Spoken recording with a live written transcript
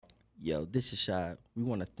Yo, this is Shad. We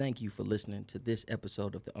want to thank you for listening to this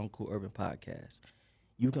episode of the Uncool Urban Podcast.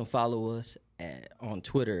 You can follow us on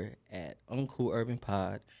Twitter at Uncool Urban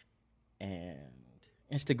Pod and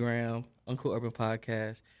Instagram, Uncool Urban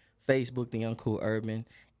Podcast, Facebook, The Uncool Urban,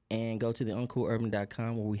 and go to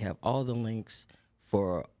theuncoolurban.com where we have all the links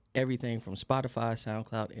for everything from Spotify,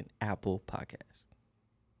 SoundCloud, and Apple Podcasts.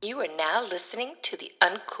 You are now listening to the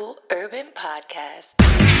Uncool Urban Podcast.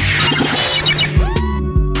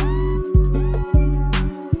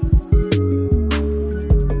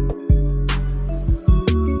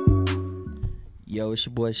 Yo, it's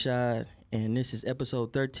your boy Shad, and this is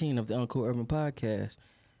episode 13 of the Uncool Urban Podcast.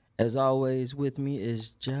 As always, with me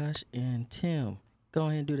is Josh and Tim. Go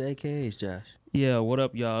ahead and do the AKAs, Josh. Yeah, what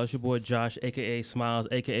up, y'all? It's your boy Josh, a.k.a. Smiles,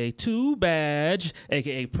 a.k.a. Two Badge,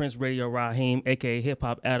 a.k.a. Prince Radio Raheem, a.k.a. Hip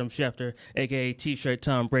Hop Adam Schefter, a.k.a. T-Shirt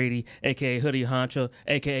Tom Brady, a.k.a. Hoodie Honcho,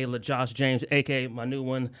 a.k.a. LaJosh James, a.k.a. my new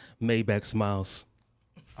one, Maybach Smiles.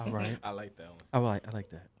 All right. I like that one. All right, I like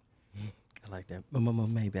that. I like that.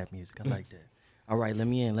 Maybach music, I like that. All right, let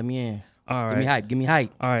me in. All right. Give me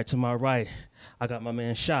hype. All right, to my right, I got my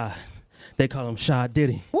man Shy. They call him Shy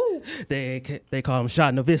Diddy. Woo! They call him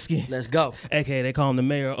Shy Nowitzki. Let's go. A.k.a. they call him the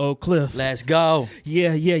mayor of Oak Cliff. Let's go.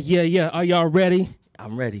 Yeah. Are y'all ready?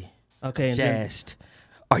 I'm ready. Okay. And Jazzed.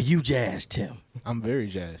 Are you jazzed, Tim? I'm very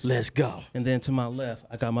jazzed. Let's go. then to my left,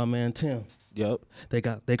 I got my man Tim. Yep. They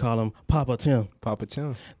call him Papa Tim. Papa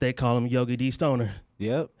Tim. They call him Yogi D Stoner,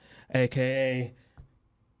 Yep. a.k.a.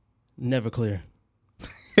 Never Clear.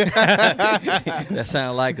 That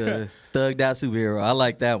sounds like a thugged out superhero. I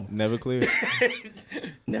like that one. Never clear.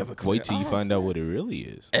 Never clear. Wait till you find out what it really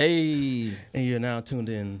is. Hey. And you're now tuned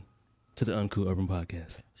in to the Uncool Urban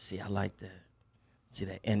Podcast. See, I like that. See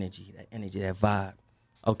that energy, that vibe.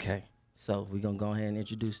 Okay, so we're going to go ahead and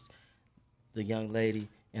introduce the young lady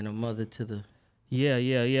and her mother to the... Yeah.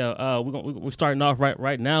 We're starting off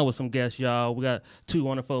right now with some guests, y'all. We got two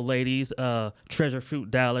wonderful ladies, Treasure Fruit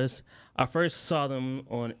Dallas. I first saw them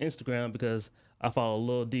on Instagram because I follow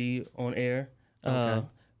Lil D on air. Okay.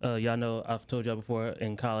 Y'all know I've told y'all before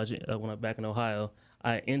in college when I'm back in Ohio,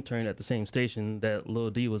 I interned at the same station that Lil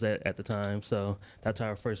D was at the time. So that's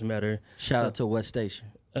how I first met her. Shout out to what station?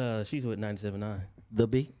 She's with 97.9. The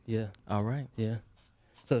B? Yeah. All right. Yeah.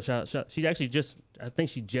 So she actually I think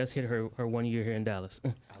she just hit her 1 year here in Dallas.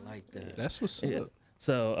 I like that. That's what's Yeah. up.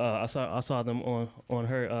 So I saw them on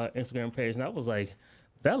her Instagram page, and I was like,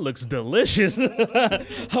 that looks delicious. I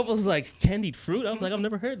was like, candied fruit. I was like, I've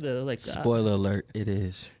never heard that. I was like, Spoiler alert, it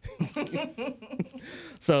is.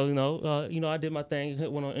 So I did my thing.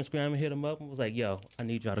 Went on Instagram and hit them up and was like, yo, I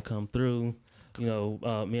need y'all to come through.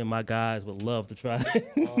 Me and my guys would love to try.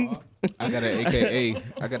 I got an AKA.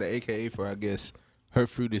 I got an AKA for, I guess, her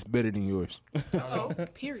fruit is better than yours. Oh,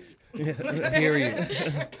 period.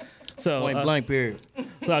 Period. So Point blank, period.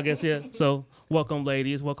 So I guess, yeah. So welcome,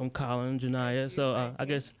 ladies. Welcome, Colin, Janiyah. So I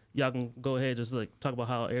guess y'all can go ahead, just like talk about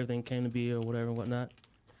how everything came to be or whatever and whatnot.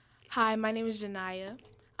 Hi, my name is Janiyah.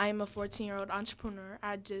 I am a 14-year-old entrepreneur.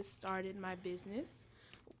 I just started my business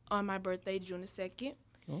on my birthday, June the 2nd.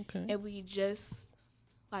 Okay. And we just,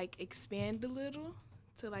 expand a little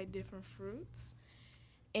to, different fruits.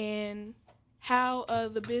 And how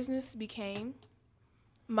the business became,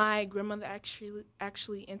 my grandmother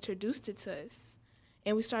actually introduced it to us.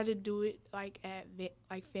 And we started to do it, at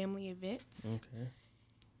family events. Okay.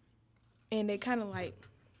 And they kind of, my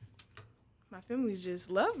family just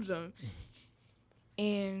loved them.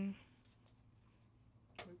 And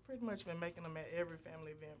We've pretty much been making them at every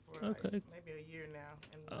family event for maybe a year now,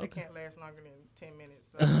 and they can't last longer than 10 minutes.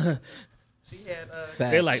 So she had.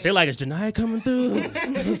 They like is Janiyah coming through? Let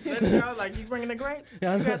me know, you bringing the grapes?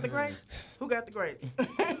 Yeah, You got the grapes? Who got the grapes?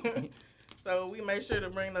 So we make sure to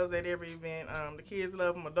bring those at every event. The kids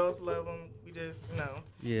love them, adults love them. We just,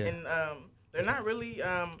 Yeah. And they're not really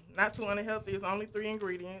not too unhealthy. It's only 3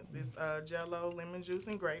 ingredients. It's Jello, lemon juice,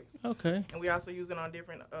 and grapes. Okay. And we also use it on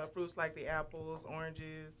different fruits like the apples,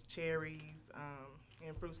 oranges, cherries,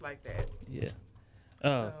 and fruits like that. Yeah.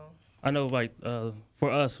 So, I know, for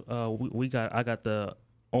us, I got the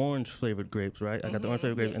orange flavored grapes, right? I got the orange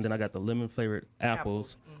flavored grapes, and then I got the lemon flavored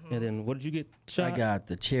apples. And then what did you get? Shot? I got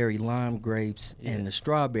the cherry lime grapes and the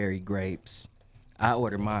strawberry grapes. I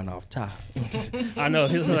ordered mine off top. I know.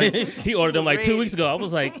 He ordered them 2 weeks ago. I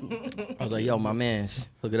was like, yo, my mans,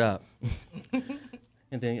 hook it up.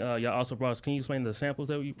 And then y'all also brought us. Can you explain the samples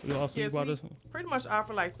that you brought we us? pretty much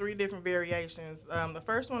offer 3 different variations. The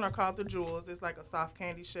first one are called the jewels. It's like a soft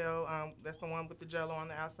candy shell. That's the one with the jello on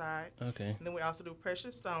the outside. Okay. And then we also do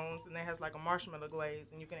precious stones, and that has a marshmallow glaze,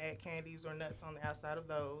 and you can add candies or nuts on the outside of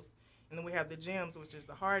those. And then we have the gems, which is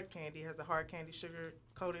the hard candy. It has a hard candy sugar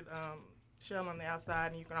coated shell on the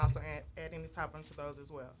outside, and you can also add any topping to those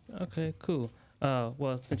as well. Okay, cool.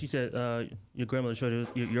 Well, since you said your grandmother showed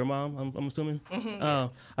you your mom, I'm assuming. Yes.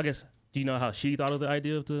 I guess. Do you know how she thought of the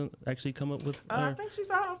idea to actually come up with? I think she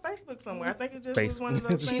saw it on Facebook somewhere. I think it just was Facebook. one of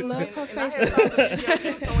those She things. loved her and I had saw the video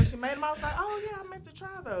too, so when she made them, I was like, oh yeah, I meant to try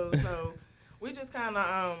those. So we just kind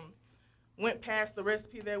of went past the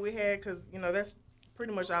recipe that we had because, you know, that's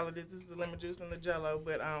pretty much all it is. This is the lemon juice and the Jell-O.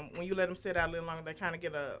 But when you let them sit out a little longer, they kind of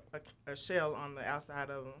get a shell on the outside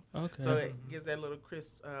of them. Okay. So it gives that little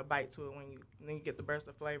crisp bite to it then you get the burst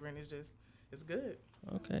of flavor, and it's good.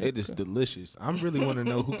 Okay. It is delicious. I really want to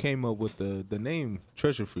know who came up with the name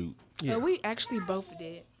Treasure Fruit. Yeah. We actually both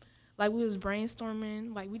did. Like, we was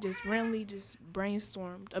brainstorming. Like, we just randomly just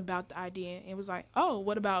brainstormed about the idea. And it was like, oh,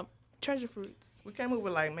 what about treasure fruits? We came up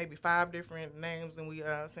with like maybe 5 different names, and we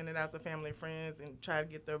sent it out to family and friends and tried to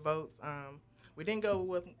get their votes. We didn't go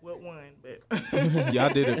with one, but Y'all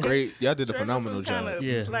did a Treasure phenomenal Fruits job. kinda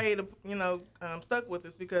Yeah. played, stuck with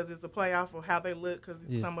us because it's a play off of how they look, because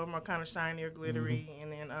some of them are kind of shiny or glittery. And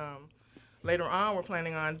then later on, we're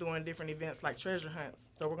planning on doing different events like treasure hunts.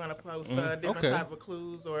 So we're going to post different Okay. type of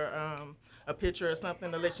clues or a picture or something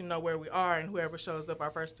to let you know where we are, and whoever shows up,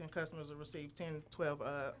 our first 10 customers will receive 10, 12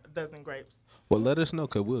 dozen grapes. Well, let us know,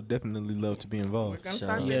 because we'll definitely love to be We're involved. going to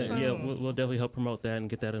start this soon. Yeah. We'll definitely help promote that and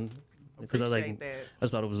get that in. Because Appreciate that. I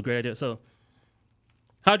just thought it was a great idea. So,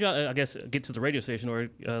 how'd y'all, I guess, get to the radio station, or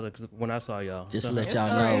cause when I saw y'all? Just to So- let y'all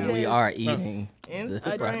know, Instagram. we are eating.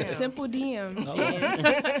 Instagram. Simple DM. Oh.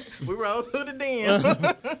 And We rode through the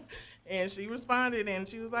DM, and she responded, and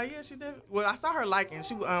she was like, "Yeah, she did." Well, I saw her liking.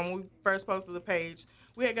 She when we first posted the page,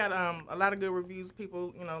 we had got a lot of good reviews,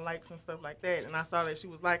 people, likes and stuff like that, and I saw that she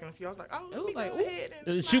was liking a few. I was like, "Oh, let me go ahead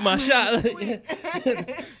and Shoot my shot.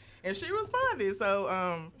 and she responded.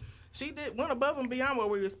 So she went above and beyond what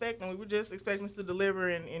we were expecting. We were just expecting us to deliver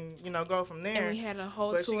and go from there. we had a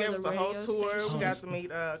whole But she tour gave of us the a whole radio tour. station. We got to meet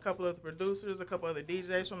a couple of the producers, a couple of the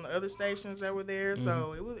DJs from the other stations that were there.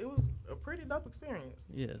 So it was a pretty dope experience.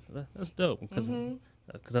 Yes, that's dope.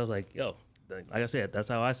 Because I was like, yo, like I said, that's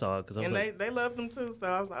how I saw it. Cause I was And like, they loved them too. So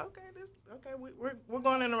I was like, we're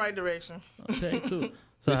going in the right direction. okay, cool.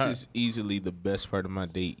 So This is easily the best part of my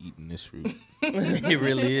day, eating this fruit. It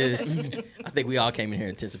really is. I think we all came in here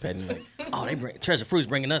anticipating, like, oh, Treasure Fruit's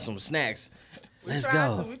bringing us some snacks. Let's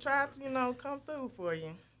go. We tried to come through for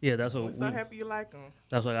you. yeah, that's what We're so happy you like them.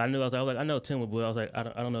 That's like I knew. I was like, I know Tim would, but I was like, I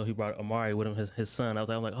don't know if he brought Amari with him, his son. I was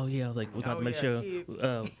like, oh yeah. I was like, we got to make sure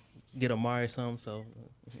kids. get Amari some. So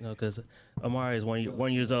because Amari is 1 year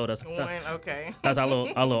old. That's Okay. that's our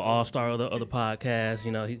little all star of the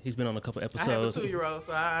podcast. He's been on a couple I have a episodes. 2-year-old,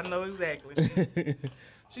 so I know exactly.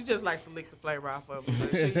 She just likes to lick the flavor off of them,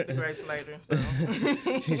 but she eat the grapes later.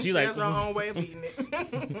 So she like- has her own way of eating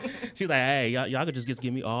it. She's like, hey, y'all could just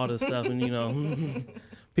give me all the stuff, and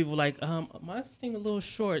people like, mine seemed a little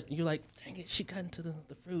short. You're like, dang it, she got into the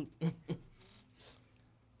fruit.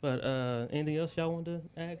 But anything else y'all want to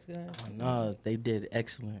ask, guys? No, they did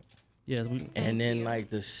excellent. Yeah, And then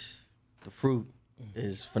the fruit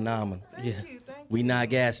is phenomenal. yeah. Thank you. We not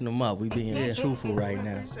gassing them up. We being truthful right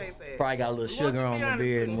now. Appreciate that. Probably got a little We want sugar you to on be my honest,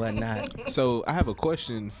 beard too. and whatnot. So I have a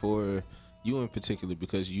question for you in particular,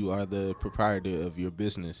 because you are the proprietor of your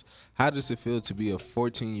business. How does it feel to be a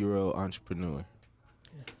 14-year-old entrepreneur?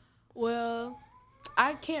 Well,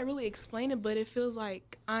 I can't really explain it, but it feels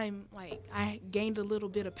like I gained a little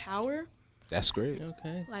bit of power. That's great.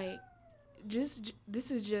 Okay. Like, this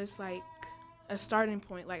is just like a starting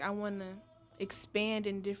point. Like, I want to expand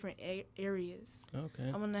in different areas.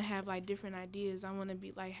 Okay. I want to have like different ideas. I want to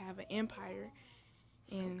be like have an empire.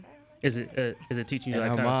 And Is it teaching you And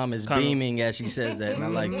like her mom is kinda- beaming as she says that, and I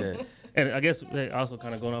like that. And I guess like, also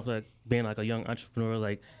kind of going off like being like a young entrepreneur,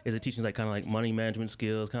 like is it teaching like kind of like money management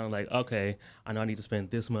skills? Kind of like, okay, I know I need to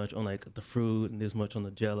spend this much on like the fruit and this much on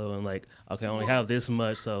the Jell-O, and like, okay, I only have this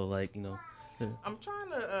much, so like I'm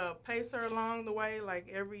trying to pace her along the way. Like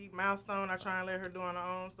every milestone, I try and let her do on her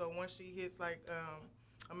own. So once she hits like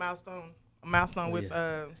a milestone with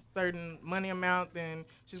a certain money amount, then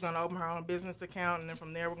she's gonna open her own business account, and then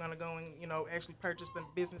from there we're gonna go and actually purchase the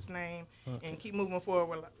business name and keep moving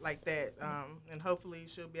forward like that. And hopefully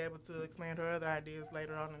she'll be able to expand her other ideas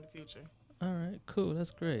later on in the future. all right, cool,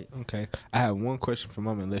 that's great. Okay. I have one question for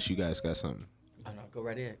Mom, unless you guys got something. Oh, no, go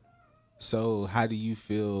right ahead. So how do you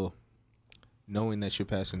feel knowing that you're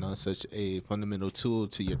passing on such a fundamental tool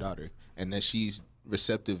to your daughter, and that she's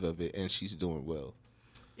receptive of it and she's doing well?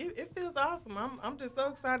 It feels awesome. I'm just so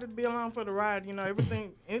excited to be along for the ride.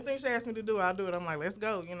 Anything she asks me to do, I'll do it. I'm like, let's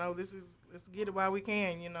go. Let's get it while we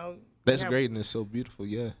can. That's great, and it's so beautiful.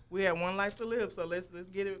 Yeah. We have one life to live, so let's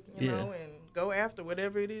get it, you know, and go after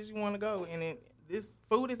whatever it is you want to go. And this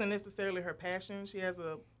food isn't necessarily her passion. She has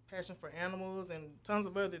a passion for animals and tons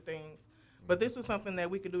of other things. But this is something that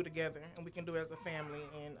we could do together, and we can do as a family.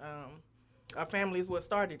 And our family is what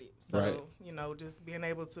started it. So, you know, just being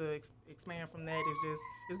able to expand from that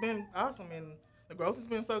it's been awesome. And the growth has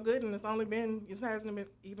been so good, and it hasn't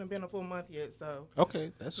even been a full month yet. So,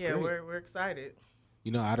 okay, that's great. Yeah, we're excited.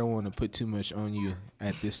 You know, I don't want to put too much on you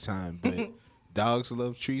at this time, but dogs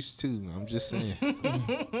love treats too. I'm just saying.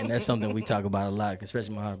 And that's something we talk about a lot,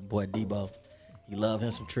 especially my boy Debo. He love him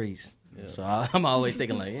some treats. Yeah. So I'm always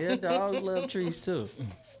thinking like, yeah, dogs love treats too.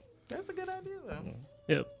 That's a good idea though.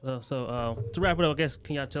 Yep. So to wrap it up, I guess,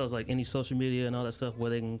 can y'all tell us like any social media and all that stuff where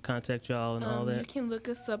they can contact y'all and all that? You can look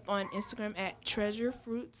us up on Instagram at Treasure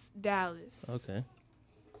Fruits Dallas. Okay.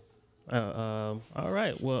 All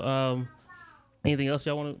right. Well, anything else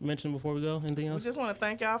y'all want to mention before we go? Anything else? We just want to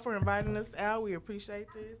thank y'all for inviting us out. We appreciate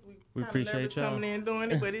this. We appreciate y'all coming in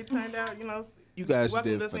doing it, but it turned out, you know, you guys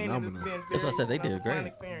welcome did us in, and it's phenomenal. been That's what I said. They did a great. fun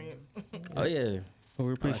experience. Oh yeah. Well,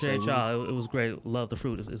 we appreciate y'all. It was great. Love the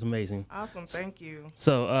fruit. It's amazing. Awesome. Thank you.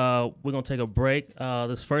 So we're going to take a break.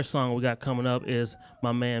 This first song we got coming up is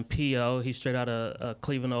my man P.O. He's straight out of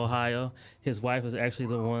Cleveland, Ohio. His wife is actually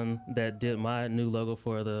the one that did my new logo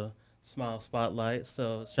for the Smile Spotlight.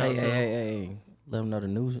 So shout out to hey. Let them know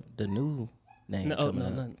the new name. No,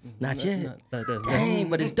 not yet. That's Dang,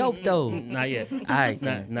 but it's dope though. Not yet. All right,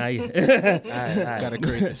 Not yet. all right. Gotta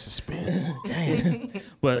create the suspense. Damn.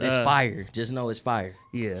 But it's fire. Just know it's fire.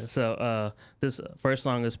 Yeah. So this first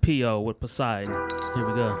song is P.O. with Poseidon. Here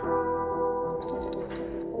we go.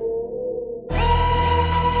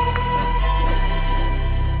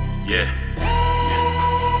 Yeah.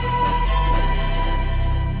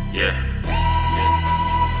 Yeah.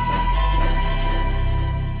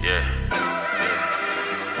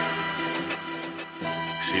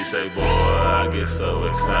 She say, boy, I get so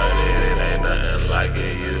excited, it ain't nothing like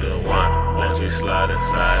it, you the one. Won't you slide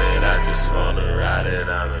inside it, I just wanna ride it,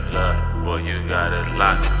 I'm in love. Boy, you got it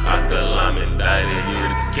locked, I feel I'm indicted, you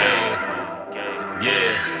the king.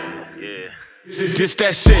 Yeah. This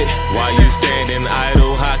that shit. Why you standing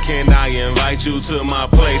idle? How can I invite you to my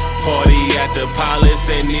place? Party at the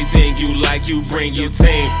Palace. Anything you like, you bring your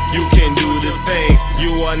team. You can do the thing.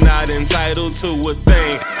 You are not entitled to a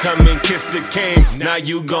thing. Come and kiss the king. Now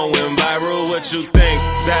you going viral. What you think?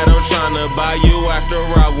 That I'm tryna buy you after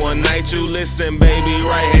I one night you. Listen, baby,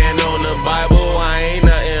 right hand on the Bible. I ain't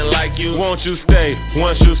nothing like you. Won't you stay?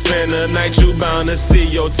 Once you spend the night, you bound to see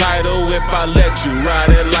your title. If I let you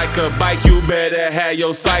ride it like a bike, you better have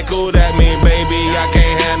your cycle. That mean, baby, I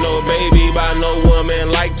can't have no baby by no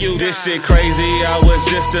woman like you. This shit crazy, I was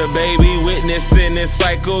just a baby witnessing this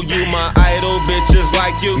cycle. You my idol, bitches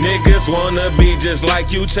like you. Niggas wanna be just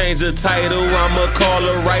like you. Change the title, I'ma call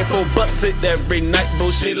a rifle. Bust it every night,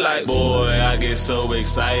 bullshit like. Boy, I get so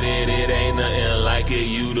excited, it ain't nothing like it.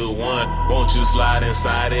 You the one, won't you slide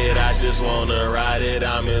inside it? I just wanna ride it,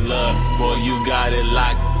 I'm in love. Boy, you got it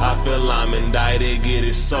locked, I feel I'm indicted. Get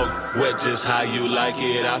it soaked, wet just how you like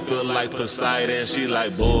it. I feel like Poseidon. She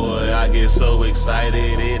like, boy, I get so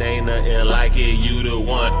excited, it ain't nothing like it. You the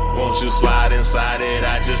one, won't you slide inside it?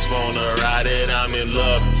 I just wanna ride it, I'm in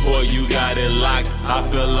love. Boy, you got it locked, I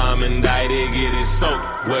feel I'm indicted. Get it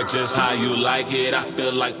soaked, wet just how you like it. I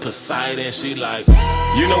feel like Poseidon. She like,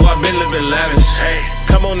 you know I've been living lavish. Hey,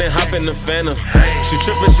 come on and hop in the Phantom. Hey, she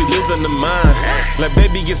trippin', she losing the mind. Hey, like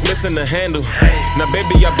baby, it's missing the handle. Hey, now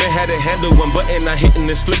baby, I been had it handle. One button I hitting,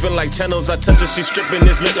 this flipping like channels. I touch her, she stripping,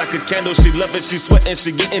 this lit like a candle. She love it, she sweating,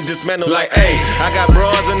 she getting dismantled. Like, hey, I got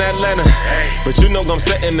bras in Atlanta, but you know I'm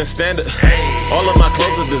setting the standard. All of my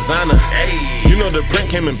clothes are designer. You know the print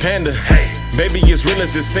came in Panda. Baby, it's real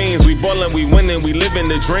as it seems. We ballin', we winning, we living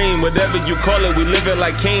the dream. Whatever you call it, we live it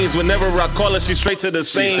like kings. Whenever I call her, she straight to the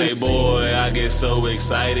scene. She say, boy, I get so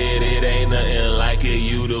excited, it ain't nothing like it.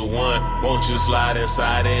 You the one, won't you slide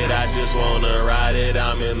inside it? I just wanna ride it,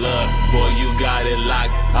 I'm in love. Boy, you got it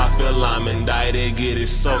locked, I feel I'm indicted. Get it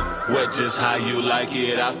soaked, wet just how you like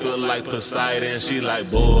it. I feel like Poseidon. She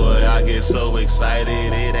like, boy, I get so excited,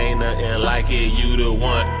 it ain't nothing like it. You the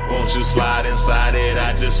one, won't you slide inside it?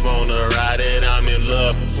 I just wanna ride it, I'm in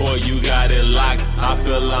love. Boy, you got it locked, I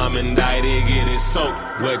feel I'm indicted. Get it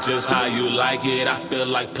soaked, wet just how you like it. I feel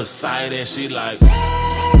like Poseidon. She like.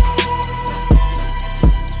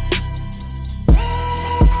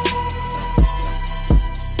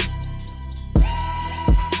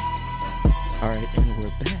 All right, and we're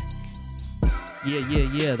back.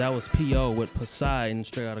 Yeah. That was P.O. with Poseidon,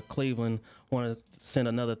 straight out of Cleveland. Want to send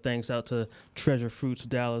another thanks out to Treasure Fruits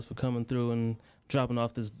Dallas for coming through and dropping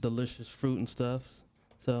off this delicious fruit and stuff.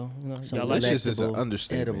 So Some y'all like Delicious is an delectable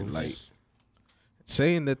understatement. edibles. Like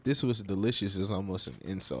saying that this was delicious is almost an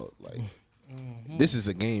insult. Like this is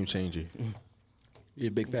a game changer. You're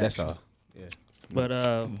a big fan. That's all. Yeah. But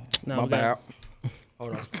My no, bad.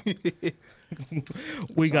 Hold on.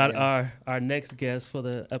 we got our next guest for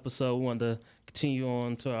the episode. We wanted to continue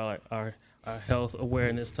on to our health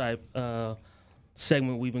awareness type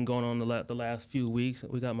segment we've been going on the last few weeks.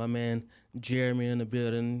 We got my man Jeremy in the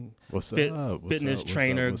building. What's up? What's Fitness up? What's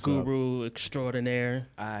trainer, up? What's up? guru extraordinaire.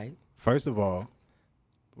 All right. First of all,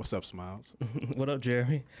 what's up, Smiles? What up,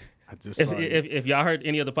 Jeremy? I just saw you. If y'all heard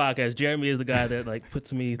any of the podcasts, Jeremy is the guy that like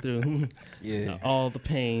puts me through Yeah. all the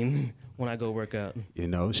pain when I go work out. You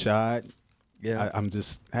know, Shad, Yeah. I'm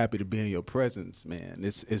just happy to be in your presence, man.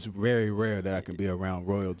 It's very rare that I can be around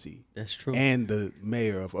royalty That's true. and the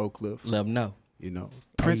mayor of Oak Cliff, Let them know. you know,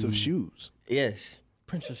 Prince of Shoes. Yes.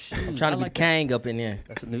 Princess Shoes. I'm trying to I be like the king up in there.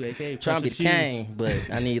 That's a new AKA. Trying to be the king, but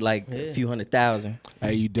I need like a Yeah. few $100,000.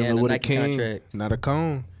 Hey, you And dealing a with a Nike king, contract. not a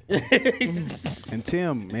cone. And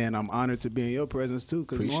Tim, man, I'm honored to be in your presence too.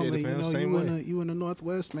 Because Appreciate normally, it, fam. you know, Same way. you in the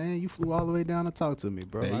Northwest, man. You flew all the way down to talk to me,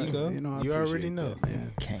 bro. There you go. I You already appreciate know. that,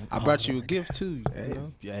 man. King. I brought you a gift too. Hey, You know?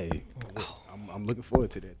 hey, I'm looking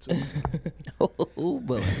forward to that too. Oh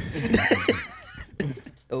boy.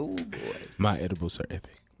 Oh boy. My edibles are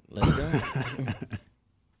epic. Let's go.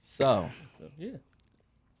 So, So, yeah.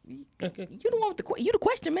 Okay. you the one with you the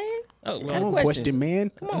question, man. Oh, Come well, Come on, questions. question, man.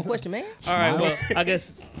 Come on, question, man. all right. Well, I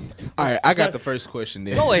guess All right, I got the first question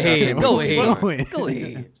there. Go ahead. Go ahead. Going. Go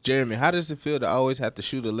ahead. Jeremy, how does it feel to always have to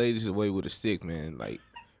shoot the ladies away with a stick, man? Like,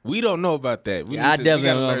 we don't know about that. We Yeah, I need to- we definitely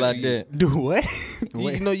gotta don't know learn about to- that. Do what?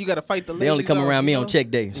 You know, you got to fight the ladies. They only come off, around me you on know? check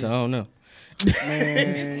day, so I don't know.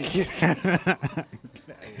 Man, get out of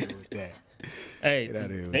here with that. hey, Get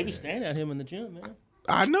outta here with they be that. staring at him in the gym, man.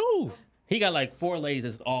 I know. He got like 4 ladies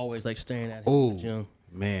that's always like staring at him in Oh, the gym.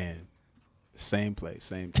 man, same place,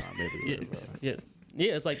 same time, Yeah, everywhere, bro.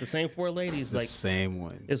 yeah, it's like the same 4 ladies. The Like same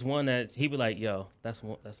one. it's one that he be like, "Yo, that's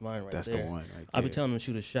mine right That's there." the one right I be there. telling him to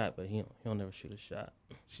shoot a shot, but he'll never shoot a shot.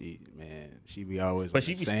 She be always But on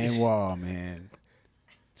the she be same wall, man.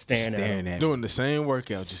 Staring at him. Staring at me. Doing the same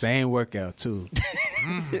workout. Just Same workout too.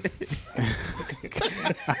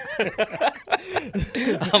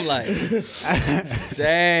 I'm like,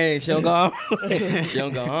 dang, she don't go home. She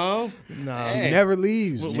don't go home. Nah, She Hey. never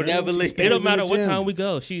leaves. What- you what- know? never She leaves. stays it don't in the matter what gym. time we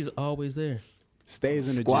go. She's always there. Stays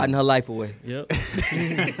in the Squatting gym. her life away. Yep.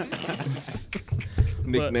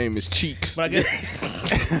 nickname is Cheeks. But I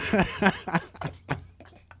guess.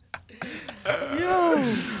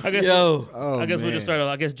 I guess. Yo, Oh, I guess we'll man. just start off.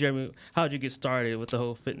 I guess Jeremy, how'd you get started with the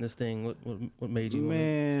whole fitness thing? What made you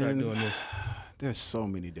wanna start Man. doing this? There's so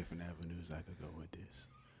many different avenues I could go with this.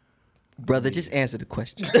 brother, just answer the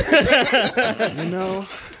question. You know.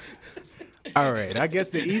 All right. I guess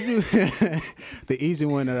the easy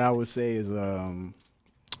one that I would say is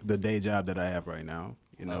the day job that I have right now.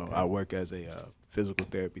 You know, I work as a physical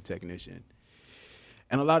therapy technician,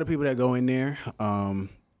 and a lot of people that go in there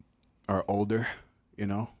are older. You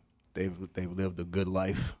know, they've lived a good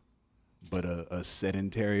life, but a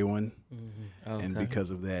sedentary one, and Okay. because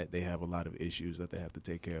of that, they have a lot of issues that they have to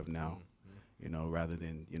take care of now. You know, rather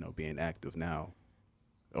than being active now,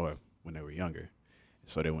 or when they were younger,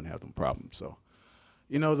 so they wouldn't have them problems. So,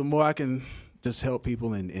 the more I can just help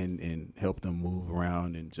people and help them move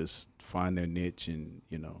around and just find their niche and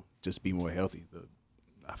just be more healthy,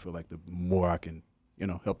 I feel like the more I can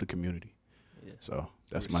help the community. Yeah. So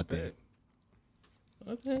that's my thing.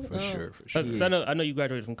 Okay. For sure, for sure. 'Cause I know you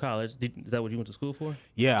graduated from college. Is that what you went to school for?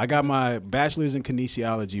 Yeah, I got my bachelor's in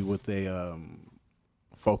kinesiology with a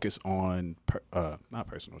focus on not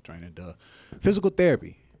personal training, physical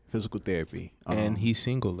therapy. And he's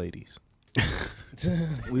single, ladies.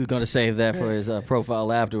 We were gonna save that for his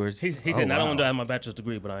profile afterwards. He said, not only do I have my bachelor's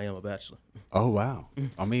degree, but I am a bachelor. Oh wow!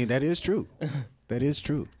 I mean, that is true. That is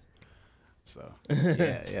true. So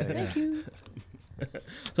yeah. Thank you.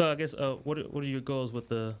 So I guess what are your goals with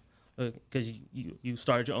the? Because you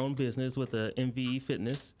started your own business with the MVE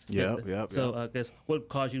Fitness. Yep. So I guess what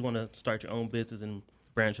caused you to want to start your own business and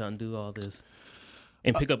branch out and do all this,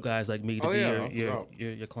 and pick up guys like me to be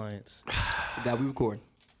your clients. That we recording.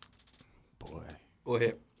 Boy. Go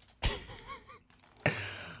ahead.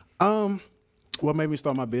 What made me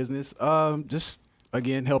start my business? Just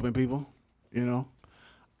again helping people.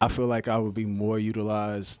 I feel like I would be more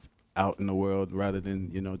utilized out in the world rather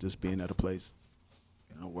than just being at a place,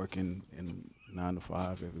 working in 9 to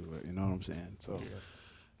 5 everywhere. You know what I'm saying? So,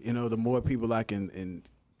 the more people I can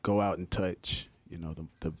go out and touch,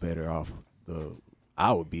 the better off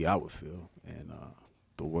I would feel, and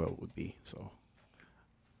the world would be. So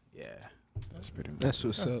Yeah, that's pretty much. That's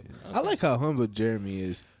what's up. I like how humble Jeremy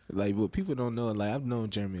is. Like, what people don't know, like, I've known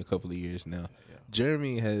Jeremy a couple of years now. Yeah.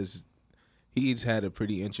 Jeremy he's had a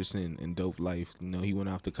pretty interesting and dope life. You know, he went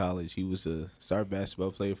off to college. He was a star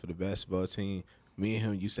basketball player for the basketball team. Me and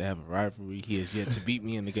him used to have a rivalry. He has yet to beat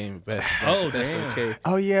me in the game of basketball. Oh, That's damn. okay.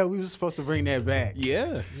 Oh yeah, we were supposed to bring that back.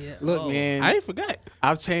 Yeah. Yeah. Look, Oh. man, I ain't forgot.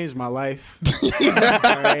 I've changed my life.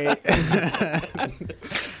 Alright?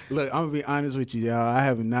 Look, I'm gonna be honest with you, y'all. I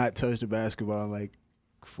have not touched a basketball in like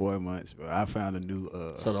 4 months, bro. I found a new.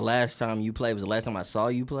 So the last time you played was the last time I saw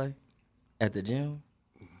you play at the gym.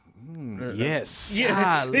 Yes.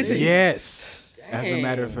 Yeah. Golly. Listen, Yes. As a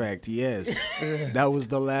matter of Dang. fact, yes. That was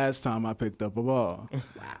the last time I picked up a ball. Wow.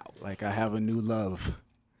 Like I have a new love.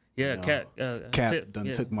 Yeah, No. Cap. Cap Tip, done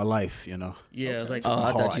yeah. took my life, you know. Yeah, it was like. Oh,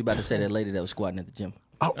 I thought Hard. you about to say that lady that was squatting at the gym.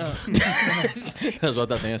 Oh, That's what I thought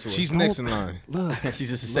the answer was. She's next in line. look. She's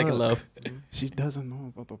just a second Look. love. She doesn't know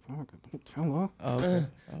about the pocket. Don't tell her. Okay.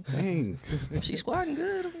 Dang. She's squatting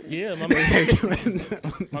good. Yeah,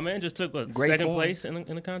 my man just took what, Great second form. place in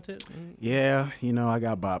the contest. Yeah, you know, I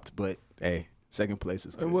got bopped, but hey, second place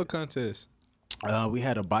is good. And what contest? We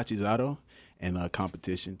had a bocciato and a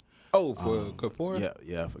competition. Oh, for Kapora?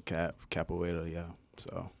 Yeah, for capoeira, yeah.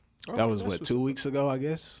 So Okay, that was that's what, what's 2 weeks ago, I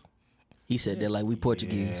guess. He said that like we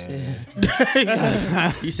Portuguese.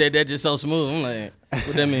 Yeah. He said that just so smooth. I'm like,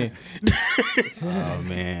 what that mean? Oh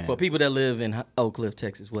man, For people that live in Oak Cliff,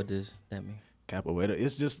 Texas, what does that mean? capoeira.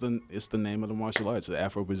 It's just the name of the martial arts, the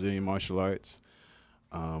Afro-Brazilian martial arts.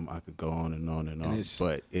 I could go on and on and on, it's-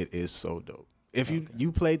 but it is so dope. If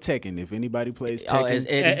you play Tekken, if anybody plays Oh, Tekken, as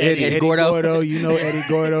Eddie Gordo? you know Eddie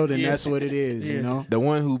Gordo, then Yeah. that's what it is, you Yeah. know. The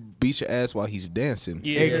one who beats your ass while he's dancing.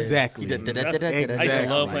 Yeah. Exactly. He did- I used to Exactly.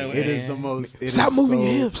 love playing with It is Eddie. the most. It Stop is moving so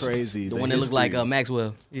your hips. Crazy. The one that looked like history.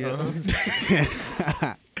 Maxwell. Yeah.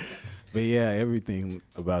 But yeah, everything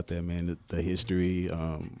about that, man. The history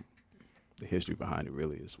behind it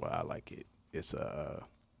really is why I like it. It's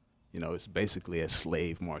it's basically a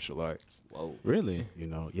slave martial arts. Whoa. Really? You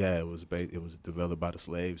know, yeah, it was developed by the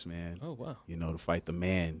slaves, man. Oh wow. You know, to fight the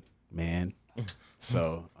man.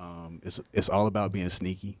 So it's all about being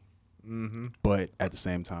sneaky, but at the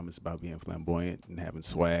same time, it's about being flamboyant and having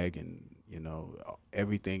swag, and you know,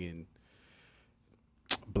 everything in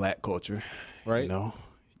black culture. Right. You know,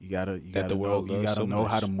 you gotta the world know, you loves gotta so know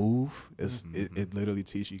how much. to move. It literally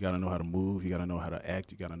teaches you gotta know how to move. You gotta know how to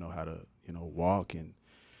act. You gotta know how to walk and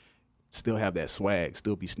still have that swag.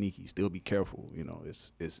 Still be sneaky. Still be careful. You know,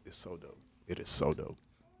 it's so dope. It is so dope.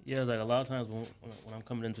 Yeah, it's like a lot of times when I'm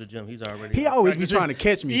coming into the gym, he's already. He always be practicing. trying to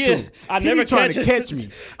catch me Yeah, too. I He never be trying to catch catch me.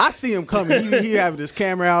 I see him coming. He have this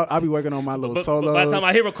camera out. I be working on my little But solos. by the time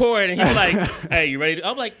I hit record and he's like, "Hey, you ready?"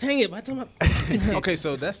 I'm like, "Dang it!" By the time Okay,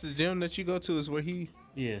 so that's the gym that you go to is where he.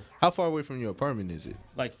 yeah, How far away from your apartment is it?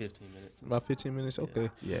 like 15 minutes. About 15 minutes? Okay.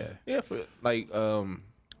 Yeah. Yeah, for like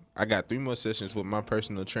I got 3 more sessions with my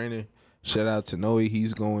personal trainer. Shout out to Noe.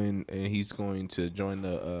 He's going to join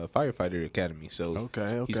the firefighter academy. So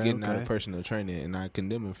he's getting out of personal training, and I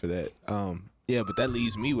condemn him for that. Yeah, but that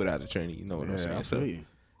leaves me without a trainer. You know what I'm saying? I So, feel you.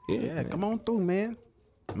 yeah, Yeah, man, come on through, man.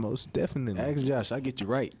 most definitely. Ask Josh. I get you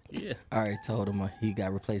right. Yeah, I already told him he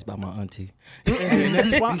got replaced by my auntie. And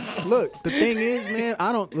that's why. Look, the thing is, man,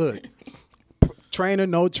 I don't look. Trainer,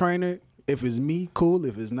 no trainer. If it's me, cool.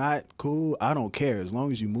 If it's not, cool. I don't care. As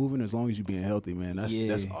long as you moving, as long as you being healthy, man. That's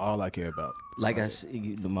Yeah. all I care about. Like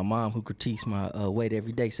my mom who critiques my weight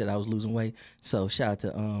every day said I was losing weight. So shout out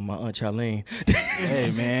to my aunt Charlene.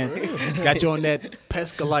 Hey, man, got you on that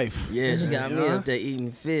pesca life. Yeah, she got me Yeah. up there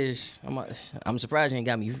eating fish. I'm surprised she ain't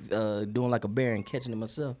got me doing like a bear and catching it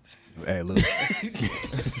myself. Hey, look.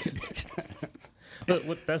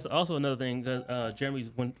 but that's also another thing. Jeremy's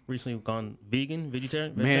recently gone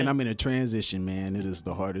vegetarian. Man, I'm in a transition, man. It is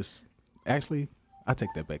the hardest. Actually, I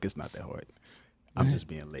take that back. It's not that hard. I'm just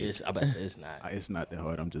being lazy. I about to say it's not. It's not that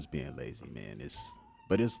hard. I'm just being lazy, man.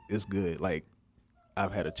 But it's good. Like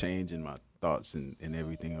I've had a change in my thoughts and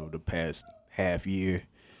everything over the past half year.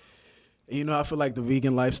 You know, I feel like the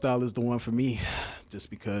vegan lifestyle is the one for me, just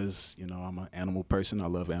because I'm an animal person. I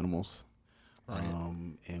love animals,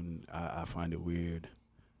 and I find it weird.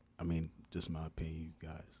 I mean, just my opinion, you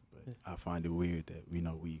guys, but I find it weird that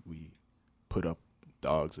we put up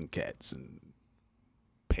dogs and cats and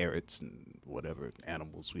parrots and whatever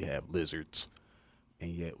animals we have, lizards,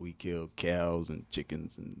 and yet we kill cows and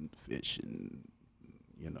chickens and fish and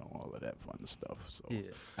all of that fun stuff. So Yeah.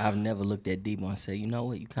 I've never looked that deep and said, you know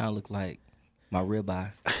what, you kind of look like my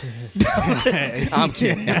ribeye. I'm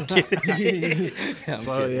kidding.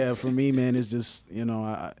 So yeah, for me, man, it's just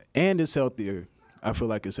and it's healthier. I feel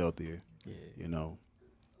like it's healthier. Yeah. You know,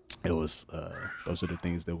 it was those are the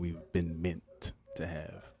things that we've been meant to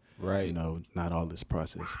have. Right. You know, not all this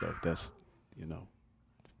processed stuff. That's, you know,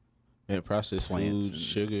 and processed plants food, and-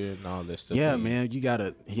 sugar, and all that stuff. yeah, man, you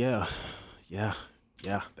gotta, yeah.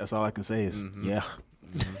 That's all I can say is, yeah,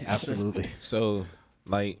 absolutely. So,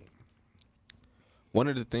 like, one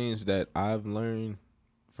of the things that I've learned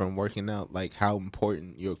from working out, like how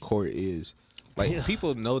important your core is. Like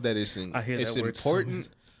people know that it's I hear it's that word so important,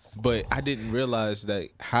 but I didn't realize that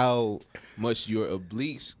how much your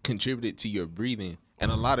obliques contributed to your breathing.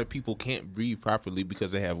 And a lot of people can't breathe properly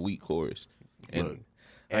because they have weak cores. And Look,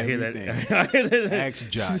 I hear that. everything. I hear that. Ask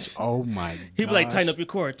Josh. Oh my god. He be like, tighten up your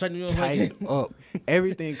core. Tighten up.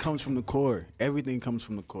 Everything comes from the core. Everything comes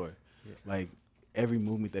from the core. Like every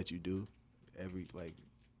movement that you do, every like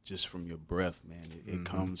just from your breath, man, it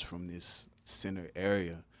comes from this center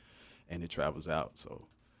area and it travels out. So,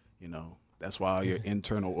 you know, that's why all your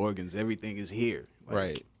internal organs, everything is here. Like,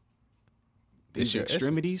 right. These your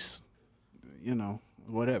extremities, you know,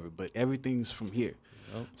 whatever, but everything's from here.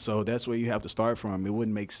 Yep. So that's where you have to start from. It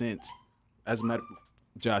wouldn't make sense. As a matter,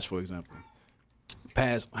 Josh, for example,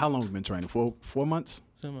 how long have you been training? 4 months?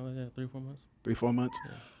 Something like that, 3 or 4 months. 3-4 months?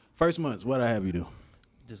 Yeah. First months, what I have you do?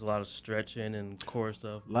 Just a lot of stretching and core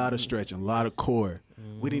stuff. A lot of stretching, a lot of core.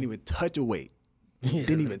 We didn't even touch a weight.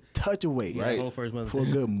 Didn't even touch a weight. Yeah, Right. whole first month. For a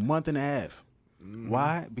good month and a half.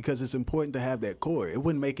 Why? Because it's important to have that core. It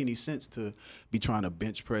wouldn't make any sense to be trying to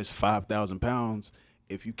bench press 5,000 pounds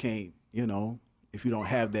if you can't, you know, if you don't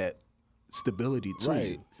have that stability to Right,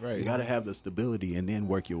 you. right. You got to have the stability and then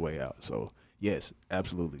work your way out. So, yes,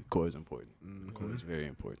 absolutely. Core is important. Core is very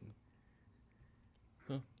important.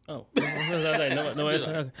 Oh, no answer?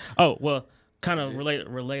 Okay. Oh, well, kind of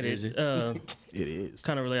related. Is it? It is.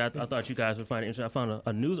 Kind of related. I thought you guys would find it interesting. I found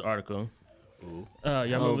a news article. Y'all Oh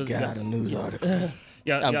remember God, a news article.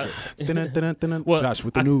 Yeah, I'm yeah. kidding. Well, Josh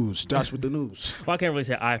with the news. Josh with the news. Well, I can't really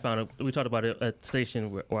say I found it. We talked about it at the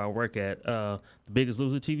station where I work at. The Biggest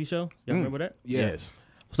Loser TV show. Y'all remember that? Yes.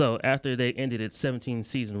 So after they ended its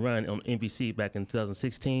 17-season run on NBC back in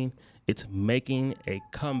 2016, it's making a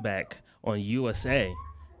comeback on USA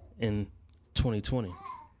in 2020.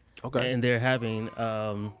 Okay. And they're having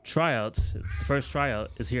tryouts. The first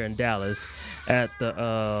tryout is here in Dallas at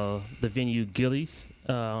the venue Gillies.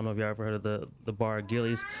 I don't know if y'all ever heard of the bar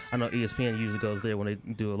Gillies. I know ESPN usually goes there when they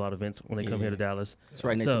do a lot of events when they come here to Dallas. It's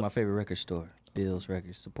right next to my favorite record store, Bill's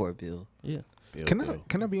Records. Support Bill. Yeah.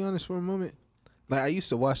 Can I be honest for a moment? Like I used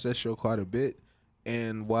to watch that show quite a bit,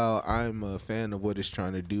 and while I'm a fan of what it's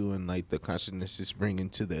trying to do and like the consciousness it's bringing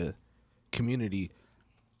to the community,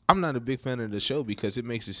 I'm not a big fan of the show because it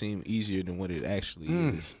makes it seem easier than what it actually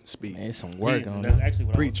is. Speak. Man, it's some work Yeah, on that's it. actually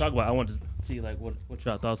what I want Preach. to talk about. I wanted to see like what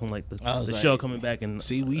y'all thoughts on like the I was like- show coming back and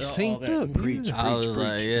See, we all synced that. up. Preach. Yeah. I was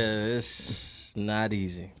like, yeah, it's not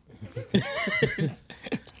easy.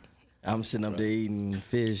 I'm sitting up there eating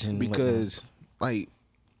fish and Because like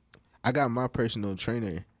I got my personal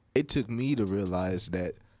trainer. It took me to realize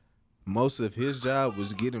that most of his job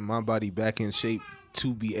was getting my body back in shape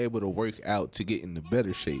to be able to work out to get into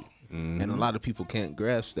better shape. And a lot of people can't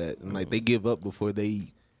grasp that. And like they give up before they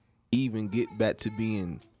even get back to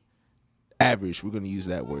being average. We're gonna use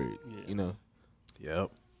that word. You know?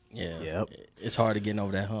 Yep. yeah, Yep. it's hard to get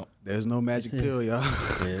over that hump. There's no magic pill, y'all.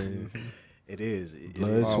 Yeah. It is. It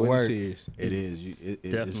Blood, is. Hard sweat, work. and tears. It is.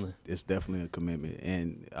 Definitely. It's definitely a commitment,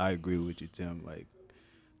 and I agree with you, Tim. Like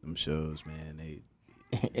them shows, man. They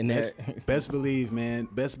And that's best believe, man.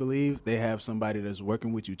 Best believe they have somebody that's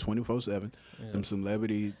working with you 24/7. Them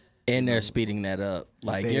celebrity. and they're speeding that up.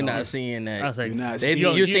 Like They you're are. not seeing that. I was like, You're not They-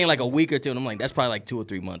 seeing- you're seeing like a week or two, and I'm like, that's probably like 2 or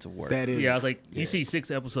 3 months of work. That is. Yeah, I was like, you see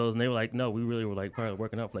 6 episodes, and they were like, no, we really were like probably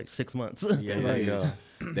working out for like 6 months. yeah, That there you is.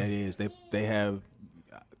 go. That is. They have.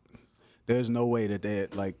 There's no way that they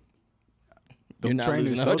like. You're not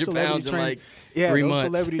losing 100 pounds in like yeah, 3 those months.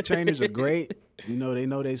 celebrity trainers are great. You know, they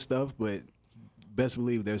know their stuff, but best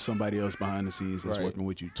believe there's somebody else behind the scenes that's Right. working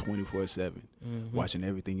with you 24/7, watching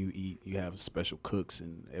everything you eat. You have special cooks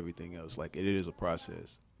and everything else. Like it is a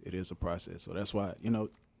process. It is a process. So that's why, you know,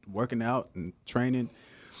 working out and training,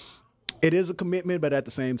 it is a commitment, but at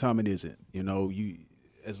the same time, it isn't. You know, you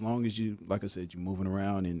as long as you, like I said, you're moving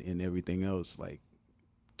around and everything else, like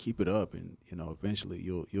keep it up, and you know, eventually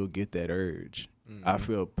you'll get that urge. I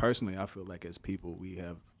feel personally, I feel like as people, we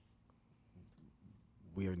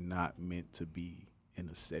are not meant to be in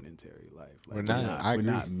a sedentary life. Like, We're not. I We're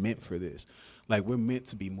agree. not meant for this. Like we're meant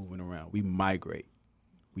to be moving around. We migrate.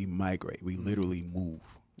 We literally move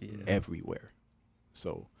everywhere.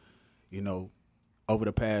 So, you know, over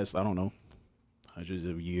the past, I don't know, hundreds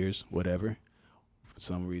of years, whatever, for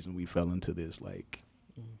some reason we fell into this like,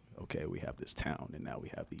 okay, we have this town, and now we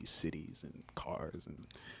have these cities and cars. And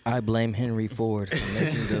I blame Henry Ford for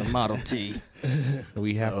making the Model T.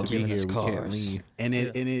 We have to be here. We can't leave. And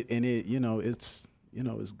it you know, it's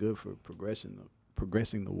good for progressing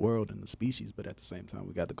the world and the species, but at the same time,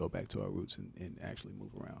 we got to go back to our roots and actually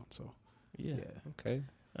move around. So, yeah. Okay.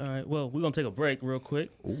 All right. Well, we're gonna take a break real quick.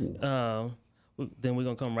 Then we're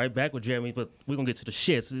gonna come right back with Jeremy, but we're gonna get to the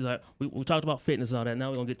shits. Like we talked about fitness and all that. Now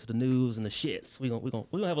we're gonna get to the news and the shits. We're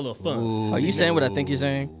gonna have a little fun. Are you saying what I think you're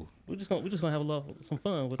saying? We're just gonna have some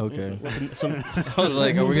fun with. Okay. With some I was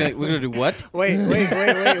like, we're gonna do what? Wait.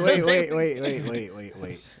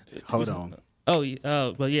 Hold on.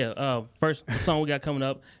 But yeah. First song we got coming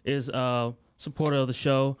up is supporter of the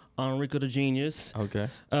show, Enrico the Genius. Okay.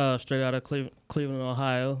 Straight out of Cleveland,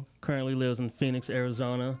 Ohio. Currently lives in Phoenix,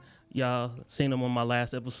 Arizona. Y'all seen him on my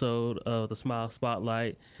last episode of the Smile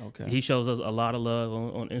Spotlight. Okay. He shows us a lot of love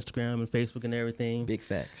on Instagram and Facebook and everything. Big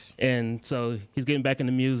facts. And so he's getting back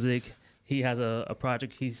into music. He has a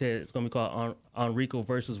project. He said it's going to be called Enrico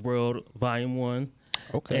versus World Volume 1.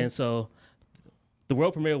 Okay. And so the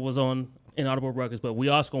world premiere was on Inaudible Records, but we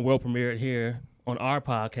also going to world premiere it here on our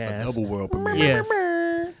podcast. A double world premiere. Yes.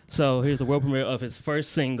 So here's the world premiere of his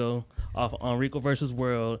first single off Enrico versus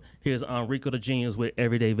World. Here's Enrico the Genius with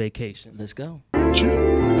Everyday Vacation. Let's go.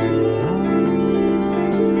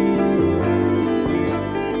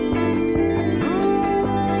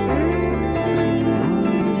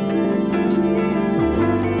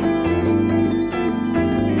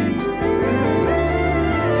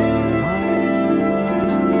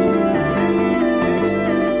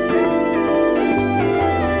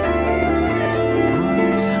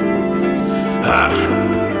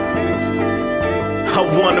 I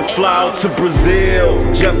wanna fly out to Brazil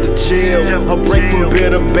just to chill. A break from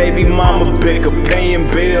bitter baby mama bicker, paying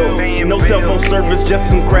bills. No cell phone service, just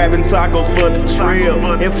some crab and tacos for the trail.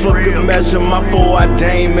 If I could measure my 4,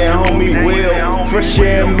 dame and homie will. Fresh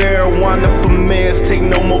air, marijuana for meds, take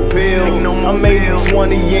no more pills. I made it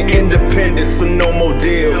 20 and independent, so no more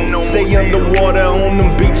deals. Stay underwater on them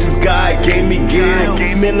beaches, God gave me gills.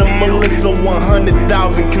 Minimalist, so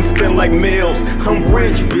 100,000 can spend like meals. I'm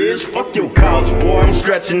rich, bitch, fuck your couch, boy, I'm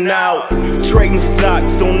stretching out. Trading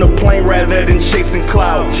stocks on the plane rather than chasing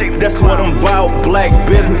clout. That's what I'm about, black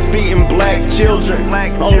business, feeding black children.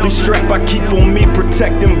 Only strap I keep on me,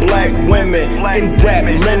 protecting black women. In that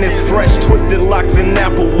Lennox, fresh twisted locks and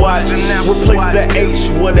Apple Watch. Replace the H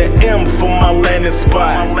with an M for my landing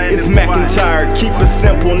spot. It's McIntyre, keep it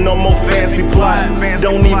simple, no more fancy plots.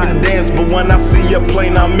 Don't even dance, but when I see a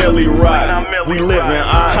plane, I merely ride. We living,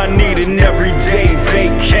 I need an everyday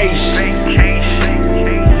vacation.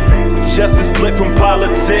 Just a split from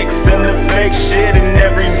politics and the fake shit, and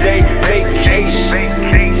everyday vacation.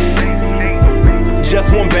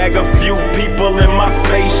 Just one bag, a few people in my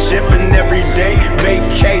spaceship, and everyday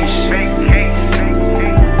vacation.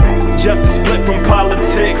 Just a split from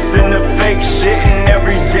politics and the fake shit, and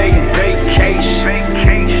everyday vacation.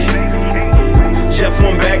 Just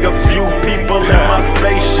one bag, a few people in my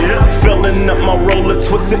spaceship. Filling up my roller,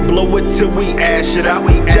 twist it, blow it till we ash it out.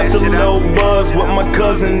 Just a little buzz with my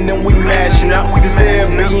cousin, then we mashing out. This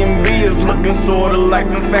Airbnb is looking sorta like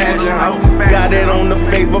a fashion house. Got it on the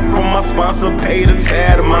favor from my sponsor, paid a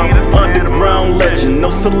tad amount. Underground legend, no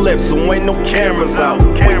celebs, so ain't no cameras out.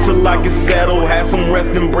 Wait till I get settled, have some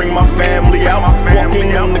rest and bring my family out.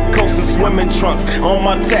 Walking on the coast in swimming trunks, all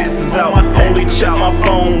my taxes out. Only check my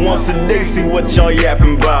phone once a day, see what y'all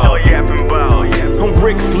yapping about. I'm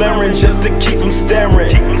Ric Flairing just to keep them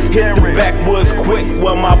staring. Hit the backwoods quick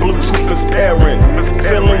while my Bluetooth is pairing.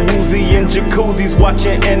 Feeling woozy in jacuzzis,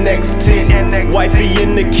 watching NXT. Wifey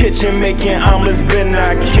in the kitchen making omelets, Ben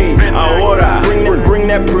Aki. Ahora, bring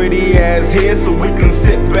that pretty ass here so we can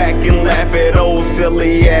sit back and laugh at old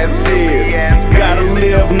silly ass fears. Gotta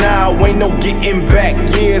live now, ain't no getting back.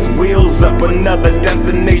 Years, wheels up, another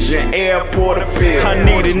destination, airport appear. I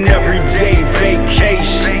need an everyday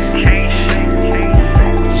vacation.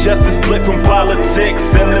 Just a split from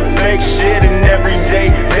politics and the fake shit, and everyday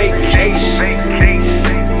vacation.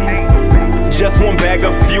 Just one bag,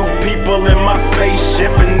 a few people in my spaceship,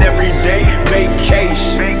 and everyday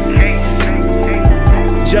vacation.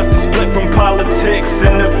 Just a split from politics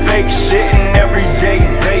and the fake shit, and everyday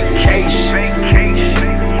vacation.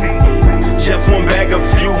 Just one bag, a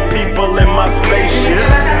few people in my spaceship.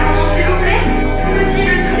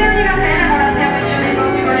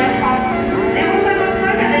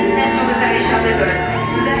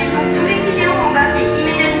 Nous invitons tous les clients à embarquer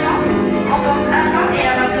immédiatement en porte avant et à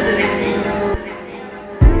partir de Bercy.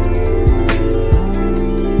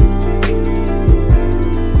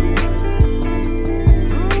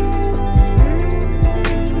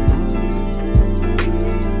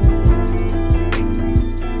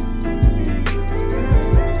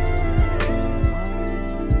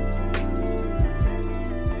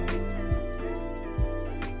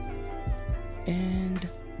 And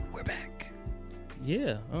we're back.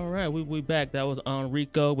 Yeah, all right, we back. That was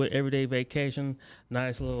Enrico with Everyday Vacation.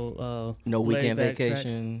 Nice little no weekend laid-back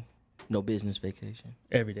vacation, no business vacation.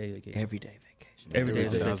 Everyday vacation. Everyday vacation. Everyday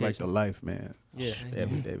Sounds vacation. like the life, man. Yeah.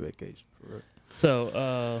 Everyday vacation. For real.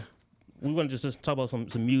 So we want to just talk about some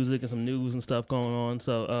music and some news and stuff going on.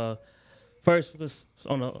 So first, was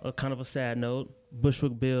on a kind of a sad note.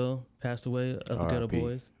 Bushwick Bill passed away of the Ghetto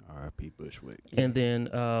Boys. R.I.P. Bushwick. And then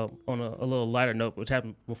on a little lighter note, which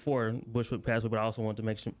happened before Bushwick passed away, but I also wanted to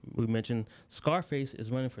make sure we mentioned Scarface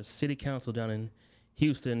is running for city council down in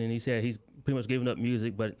Houston, and he said he's pretty much giving up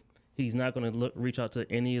music, but he's not going to reach out to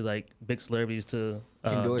any like big celebrities to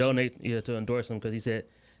donate, to endorse him, because he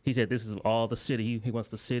said this is all the city. He wants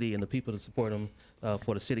the city and the people to support him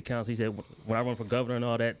for the city council. He said when I run for governor and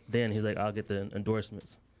all that, then he's like I'll get the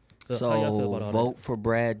endorsements. So how y'all feel about all vote that? for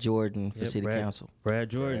Brad Jordan for city council. Brad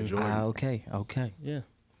Jordan. Okay. Yeah.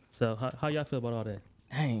 So how y'all feel about all that?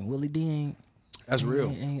 Dang, Willie D ain't. That's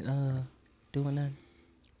real. Ain't doing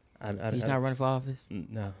nothing. He's not running for office.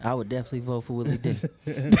 No. I would definitely vote for Willie D.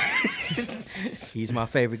 He's my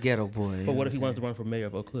favorite ghetto boy. But what if he wants to run for mayor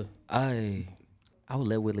of Oak Cliff? I would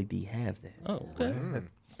let Willie D have that. Oh, okay.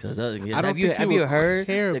 Because I don't have you think he would heard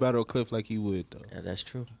care about Oak Cliff like he would though. Yeah, that's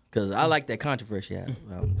true. Because I like that controversy. I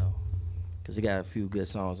don't know. Because he got a few good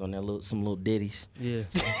songs on there, some little ditties. Yeah.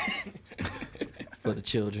 For the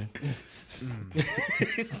children.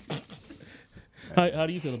 How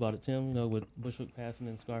do you feel about it, Tim? You know, with Bushwick passing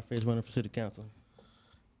and Scarface running for city council.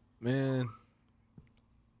 Man,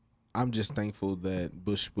 I'm just thankful that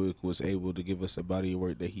Bushwick was able to give us a body of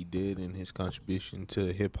work that he did and his contribution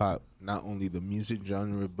to hip hop, not only the music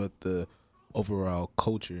genre but the overall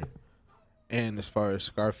culture. And as far as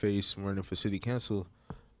Scarface running for city council,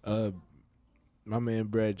 my man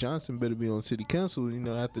Brad Johnson better be on city council,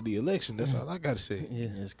 after the election. That's all I got to say. Yeah.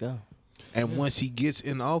 Let's go. And once he gets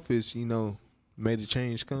in office, may the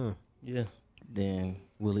change come. Yeah. Then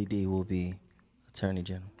Willie D will be Attorney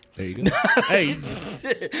General. There you go. Hey.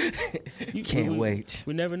 Can't wait.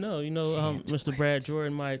 We never know. Mr. Brad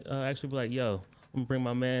Jordan might actually be like, yo, I'm going to bring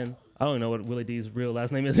my man. I don't know what Willie D's real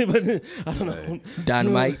last name is, but I don't know.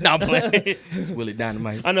 Dynamite. No, I'm playing. It's Willie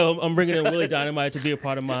Dynamite. I know. I'm bringing in Willie Dynamite to be a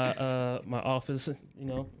part of my my office, I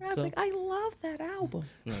was like, I love that album.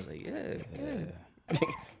 And I was like, yeah.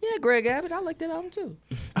 Yeah, Greg Abbott. I like that album too.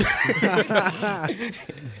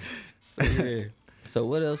 So, yeah. So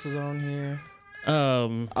what else is on here?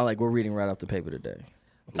 We're reading right off the paper today.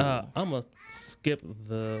 I'm gonna skip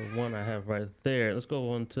the one I have right there. Let's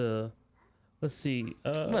go on to, let's see.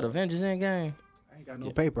 What, Avengers Endgame? I ain't got no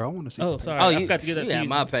paper. I want to see. Oh, sorry. I forgot to get that to you.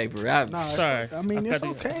 my paper. Sorry. I mean, it's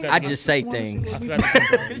okay. I just say things.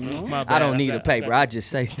 I don't need a paper. I just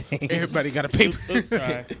say things. Everybody got a paper. Oops,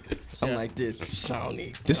 sorry. I'm like this. I don't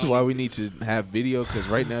need. This is why we need to have video, because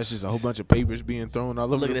right now it's just a whole bunch of papers being thrown all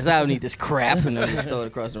over. Look at this. I don't need this crap, and I just throw it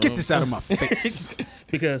across the room. Get this out of my face.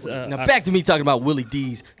 Because now back to me talking about Willie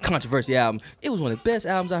D's controversy album. It was one of the best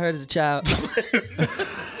albums I heard as a child.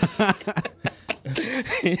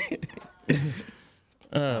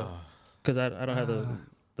 Because I don't have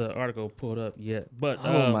the article pulled up yet, but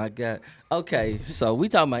Oh my God. Okay, so we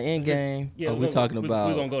talking about Endgame. Yeah, or we talking about?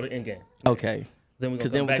 We're gonna go to Endgame. Okay. Then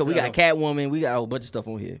Because we got Catwoman, we got a whole bunch of stuff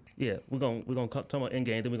on here. Yeah, we're gonna talk about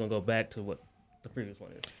Endgame. Then we're gonna go back to what the previous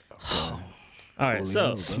one is. All right,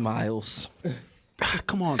 so Smiles.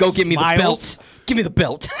 Come on, Go get me the Smiles. belt. Give me the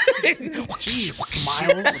belt. Jeez,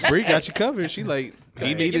 Smiles. Bree got you covered. She like,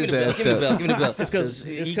 he need his ass Give me the belt. up. Give me the belt. it's because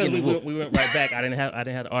he getting we whooped. went right back. I didn't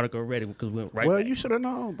have the article ready because we went right Well, back. you should have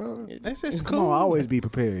known, bro. That's Come cool. on, always be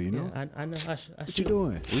prepared. You know. I know. I What should. you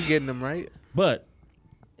doing? We getting them right. But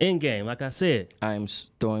Endgame, like I said, I am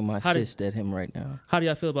throwing my How did- fist at him right now. how do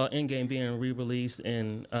y'all feel about Endgame being re-released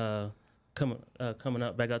and coming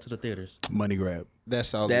out back out to the theaters? Money grab.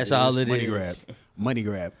 That's all. That's it is. all it Money is. grab. Money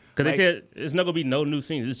grab. Because Like- they said it's not gonna be no new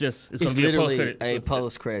scenes. It's gonna It's be a post literally credit. a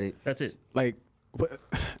post credit. That's it. Like,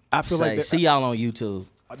 I feel like See y'all on YouTube.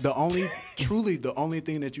 the only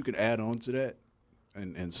thing that you could add on to that,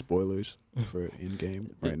 and spoilers for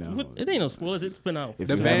Endgame right now. It ain't no spoilers. It's been out. If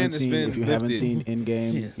The you ban haven't has seen, been if you haven't lifted. seen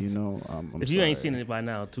Endgame, Yes. you know, I'm If sorry. you ain't seen it by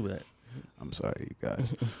now, too bad. I'm sorry, you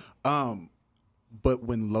guys. But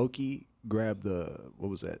when Loki grabbed what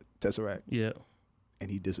was that, Tesseract, Yeah.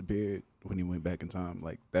 and he disappeared when he went back in time,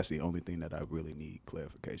 like that's the only thing that I really need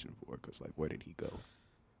clarification for, because like where did he go?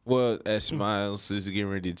 Well, as Smiles is getting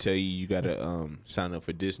ready to tell you, you gotta sign up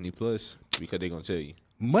for Disney Plus because they're gonna tell you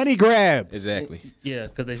Money grab. exactly. Yeah,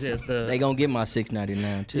 because they said They gonna get my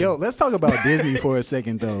 $6.99 too. Yo, let's talk about Disney for a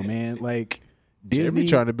second though, man. Like Disney Disney,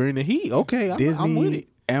 trying to bring the heat. Okay, I'm with Disney, it.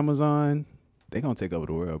 Amazon, they gonna take over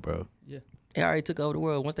the world, bro. yeah. They already took over the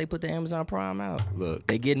world. Once they put the Amazon Prime out, Look,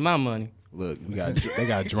 they getting my money. Look, they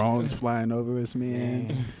got drones flying over us,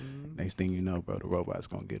 man. Next thing you know, bro, the robot's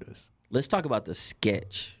gonna get us. Let's talk about the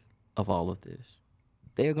sketch of all of this.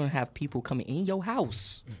 They're gonna have people coming in your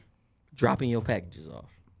house, dropping your packages off.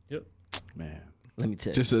 Yep. Man. Let me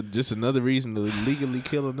tell you. Just another reason to legally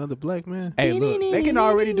kill another black man. Hey, look, they can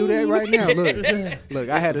already do that right now. Look,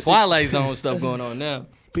 I had a Twilight Zone stuff going on now.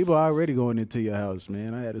 People are already going into your house,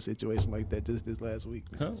 man. I had a situation like that just this last week.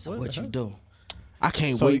 Man. So what you do? I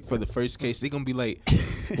can't wait for the first case. They're going to be like,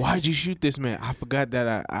 why'd you shoot this man? I forgot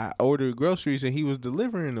that I ordered groceries and he was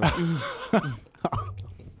delivering them.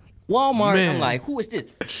 Walmart, Man. I'm like, who is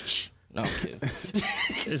this? No, I'm kidding.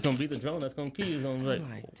 It's gonna be the drone that's gonna kill you. It's gonna like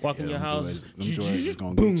walk in your house. Them droids is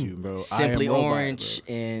gonna get you, bro. Simply I am robot, orange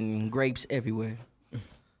and grapes everywhere.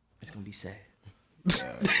 It's gonna be sad. I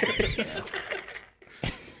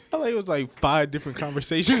thought it was like 5 different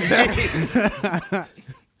conversations. I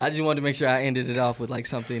just wanted to make sure I ended it off with like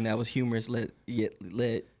something that was humorous, yet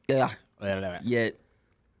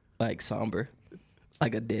like somber,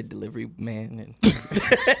 like a dead delivery man. And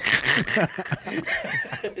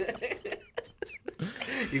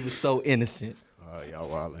he was so innocent. Y'all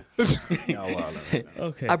wildin'. Y'all wildin'. Right now.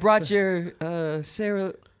 Okay. I brought your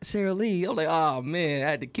Sarah Lee. I'm like, oh man, I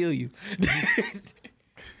had to kill you.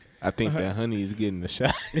 I think that honey is getting a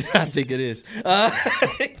shot. I think it is.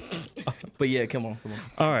 But yeah, come on.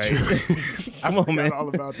 All right. Come on, man. All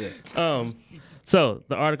about that. So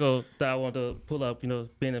the article that I want to pull up,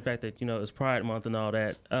 being the fact that it's Pride Month and all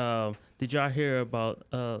that. Did y'all hear about?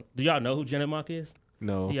 Do y'all know who Jenna Mock is?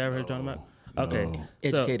 No. You ever heard of Jenna Mock? Okay. No.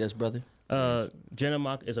 Educate us, brother. Jenna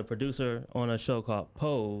Mock is a producer on a show called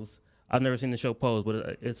Pose. I've never seen the show Pose,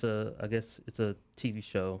 but I guess it's a TV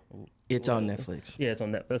show. It's on Netflix. Yeah, it's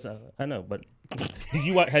on Netflix. I know, but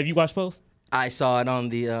have you watched Pose? I saw it on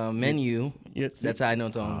the menu. That's how I know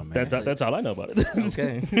it's on. That's all I know about it.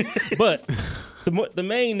 Okay. But the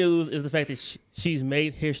main news is the fact that she's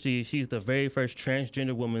made history. She's the very first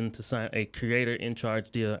transgender woman to sign a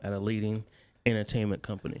creator-in-charge deal at a leading entertainment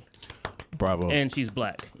company. Bravo. And she's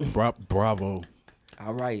black. Bravo.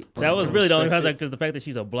 All right. That was really the only reason, because the fact that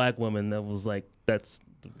she's a black woman, that was like, I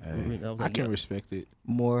can respect it.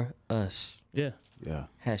 More us. Yeah. Yeah.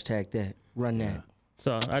 Hashtag that. Run that.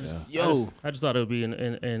 So I just thought it would be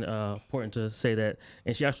important to say that.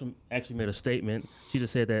 And she actually made a statement. She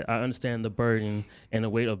just said that I understand the burden and the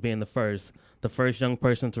weight of being the first young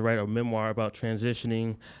person to write a memoir about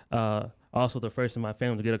transitioning. Also the first in my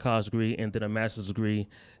family to get a college degree and then a master's degree,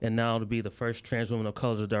 and now to be the first trans woman of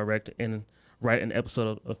color to direct and write an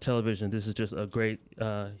episode of television. This is just a great,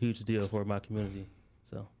 huge deal for my community.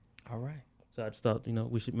 So, all right. So I just thought,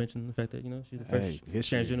 we should mention the fact that, she's the first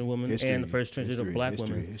transgender woman and the first transgender black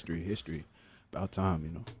woman. History. About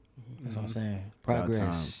time, That's what I'm saying.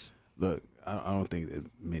 Progress. Look, I don't think that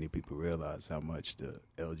many people realize how much the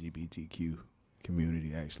LGBTQ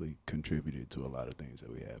community actually contributed to a lot of things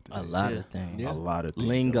that we have today. A lot of things. A lot of things.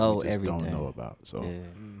 Lingo, that we just everything. don't know about. So,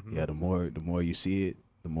 the more you see it,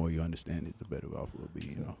 the more you understand it, the better off we'll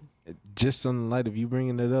be, Just on the light of you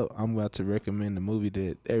bringing it up, I'm about to recommend a movie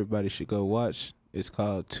that everybody should go watch. It's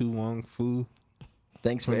called Tu Wong Fu.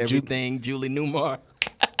 Thanks for everything, Julie Newmar.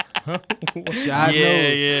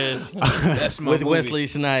 Yes. That's my with movie. Wesley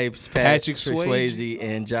Snipes, Patrick Swayze,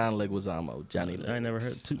 and John Leguizamo. I never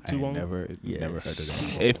heard Tu Wong. Never heard of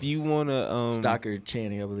that. If you wanna, Stockard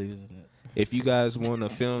Channing, I believe, isn't it? If you guys want a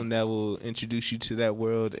film that will introduce you to that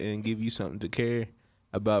world and give you something to care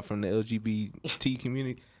about from the LGBT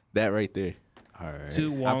community, that right there. All right.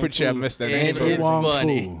 I'm pretty sure I messed that name up. It's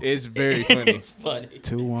funny. It's very funny. It's funny.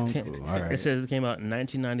 Tu Wong Fu. All right. It says it came out in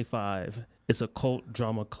 1995. It's a cult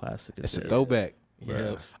drama classic. It's a throwback.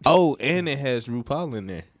 Yeah. Oh, and it has RuPaul in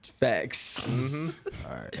there. Facts.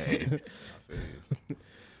 All right. Hey.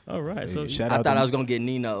 All right. So I thought I was gonna get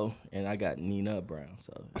Nino, and I got Nina Brown.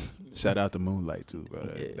 So shout out to Moonlight too, bro.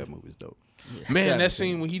 That movie's dope. Yeah. Man, that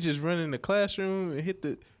scene when he just run in the classroom and hit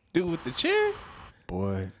the dude with the chair.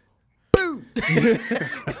 Boy.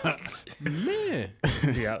 Man.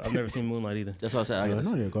 Yeah, I've never seen Moonlight either. That's what I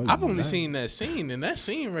said. I've only seen that scene, and that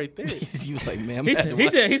scene right there. He was like, man, he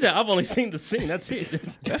said, I've only seen the scene. That's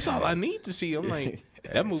it. That's all I need to see. I'm like,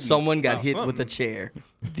 that movie. Someone got hit something. with a chair.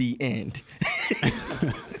 The end.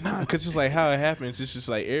 Nah, because it's like how it happens. It's just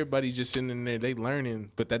like everybody just sitting in there, they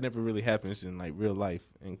learning, but that never really happens in like real life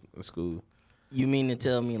in school. You mean to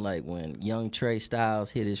tell me like when young Trey Styles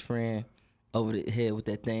hit his friend over the head with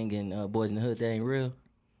that thing in Boys in the Hood, that ain't real?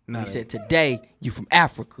 He said, today, you from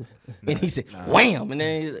Africa. And he said, wham! And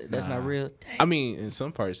then that's not real? Dang. I mean, in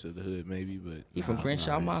some parts of the hood, maybe, but... He from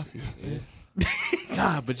Crenshaw Mafia. Yeah.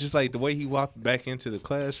 Nah, but just like the way he walked back into the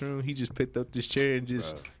classroom, he just picked up this chair and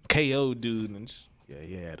just KO'd dude. And just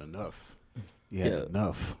he had enough. He had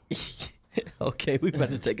enough. Okay, we about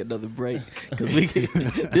to take another break because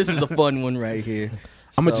this is a fun one right here.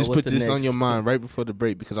 I'm gonna just put this on your mind right before the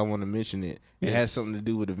break because I want to mention it. It has something to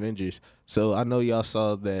do with Avengers. So I know y'all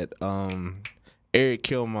saw that Eric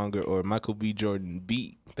Killmonger or Michael B. Jordan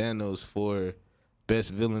beat Thanos for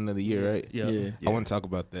best villain of the year, right? Yeah. I want to talk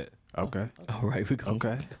about that. Okay. All right, we're going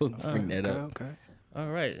to bring that up. Okay. All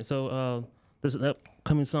right. So this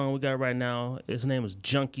upcoming song we got right now, his name is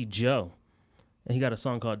Junkie Joe. And he got a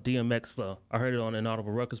song called DMX Flow. I heard it on an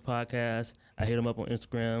Audible Ruckus podcast. I hit him up on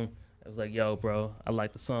Instagram. I was like, yo, bro, I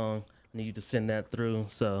like the song. I need you to send that through.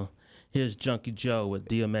 So here's Junkie Joe with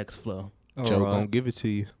DMX Flow. Joe, gonna give it to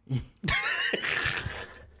you.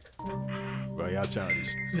 Bro, y'all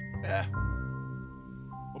childish. Yeah.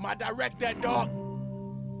 With my direct that dog.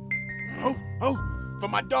 For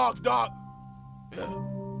my dogs, dog. Yeah.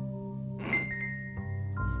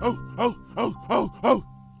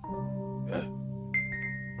 Yeah.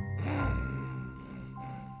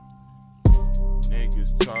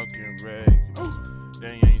 Niggas talking regular.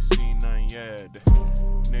 They ain't seen none yet.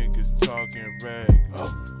 Niggas talking regular.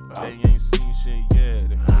 They ain't seen shit yet.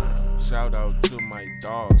 Shout out to my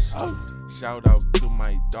dogs. Shout out to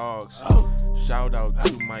my dogs. Shout out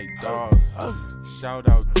to my dogs. Shout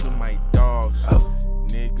out to my dogs.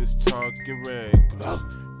 Niggas talking regular.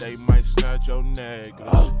 They might snatch your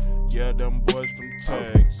necklace. Yeah, them boys from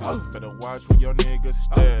Texas. Better watch where your niggas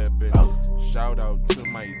steppin'. Shout out to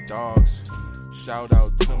my dogs. Shout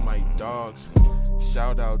out to my dogs.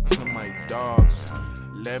 Shout out to my dogs.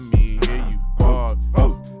 Let me hear you bark.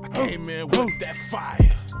 I came in with that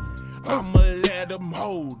fire. I'ma let them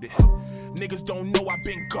hold it. Niggas don't know I've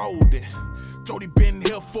been golden. Jody been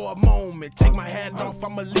here for a moment. Take my hat off,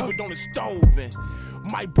 I'ma leave it on the stove and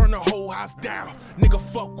might burn the whole house down. Nigga,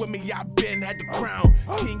 fuck with me, I been had the crown.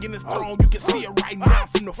 King in his throne, you can see it right now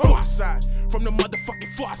from the far side. From the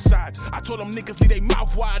motherfucking far side. I told them niggas leave they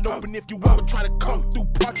mouth wide open if you ever try to come through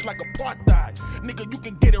punch like apartheid. Nigga, you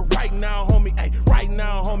can get it right now, homie. Ay, right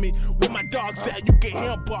now, homie. Where my dog's at, you can hear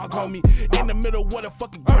him bark, homie. In the middle of the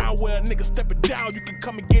fucking ground where a nigga stepping down. You can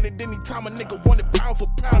come and get it anytime a nigga want it pound for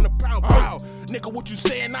pound, a pound, pound. Nigga, what you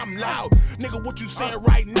saying? I'm loud. Nigga, what you saying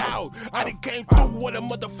right now? I done came through with a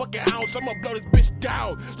motherfucking ounce. I'ma blow this bitch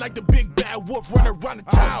down like the big bad wolf running around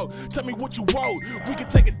the town. Tell me what you want. We can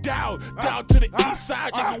take it down to the east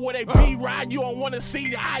side. Nigga, where they be ride. You don't wanna see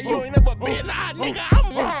the eye. You ain't never been high,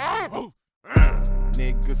 nigga.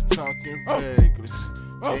 Niggas talking reckless.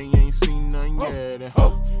 They ain't seen none yet.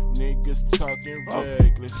 Niggas talking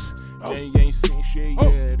reckless. They ain't seen shit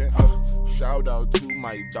yet. Shout out to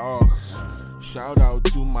my dogs. Shout out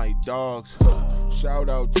to my dogs. Shout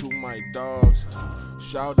out to my dogs.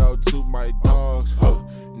 Shout out to my dogs.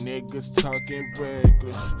 Niggas talking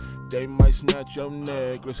reckless. They might snatch your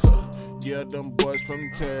necklace. Yeah, them boys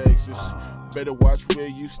from Texas. Better watch where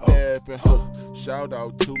you steppin'. Shout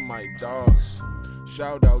out to my dogs.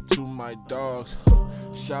 Shout out to my dogs.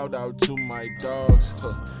 Shout out to my dogs.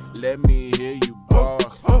 Let me hear you bark.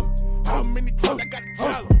 How many times I gotta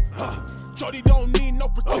tell them? Jody don't need no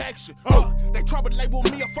protection. They try to label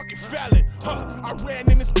me a fucking felon. I ran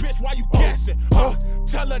in this bitch while you guessing.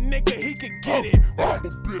 Tell a nigga he can get it. I'm a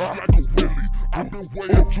bitch like a Willie. I've been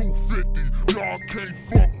weighing 250. Y'all can't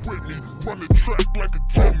fuck with me. Run the track like a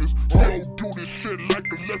gymnast. Still do this shit like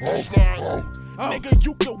a electric slide. Nigga,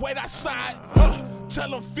 you can wait outside. Tell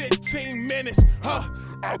them 15 minutes.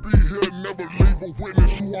 I be here, never leave a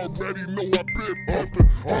witness. You already know I been bumpin'.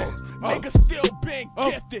 Nigga still been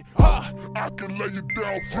gifted. I can lay you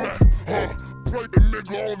down flat. Play the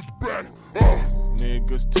nigga on his back.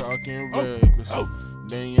 Niggas talking reckless.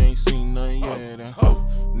 They ain't seen none yet.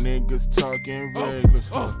 Niggas talking reckless.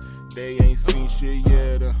 They ain't seen shit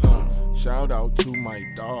yet. Shout out to my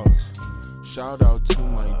dogs. Shout out to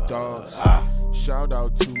my dogs. Shout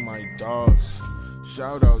out to my dogs.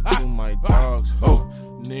 Shout out to my dogs.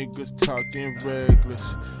 Niggas talking reckless.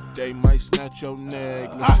 They might snatch your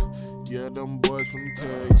necklace. Yeah, them boys from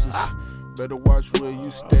Texas. Better watch where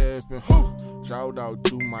you steppin'. Shout out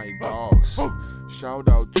to my dogs. Shout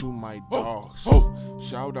out to my dogs.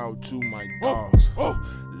 Shout out to my dogs.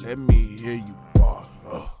 Let me hear you bark.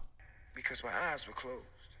 Because my eyes were closed.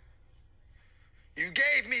 You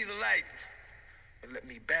gave me the light and let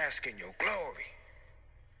me bask in your glory.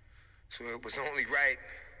 So it was only right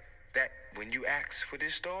that when you asked for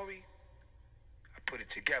this story, I put it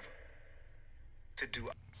together to do.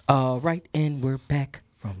 All right, and we're back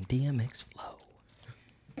from DMX Flow.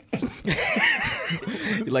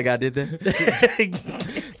 You like I did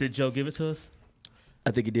that? Did Joe give it to us?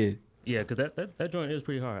 I think he did. Yeah, because that joint is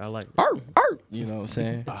pretty hard. I like it. You know what I'm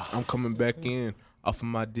saying? I'm coming back in off of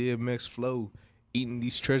my DMX flow, eating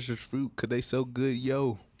these treasures fruit because they so good,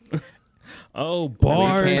 yo. Oh,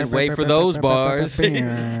 bars. Can't wait for those bars.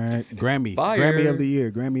 Grammy. Fire. Grammy of the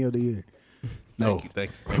year. Grammy of the year. No.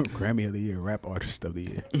 Thank you. Grammy of the year. Rap artist of the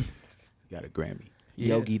year. Got a Grammy.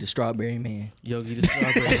 Yogi the Strawberry Man. Yogi the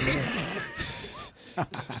Strawberry Man.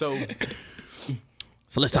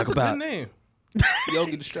 So let's That's talk about a good name.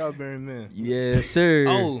 Yogi the Strawberry Man. Yes, sir.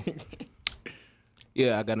 Oh.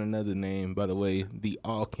 Yeah, I got another name, by the way. The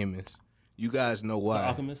Alchemist. You guys know why. The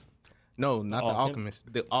Alchemist? No, not the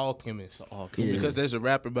Alchemist. The Alchemist. The Alchemist. Because there's a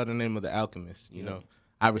rapper by the name of the Alchemist, you know.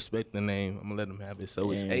 I respect the name. I'm going to let him have it.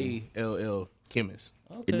 So it's A-L-L Chemist.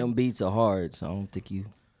 And them beats are hard, so I don't think you...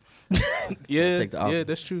 Yeah,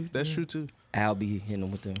 that's true. That's true, too. I'll be hitting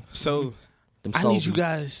them with them. So them I soul need you beats.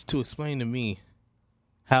 guys to explain to me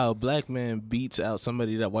how a black man beats out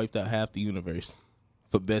somebody that wiped out half the universe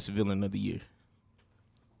for best villain of the year.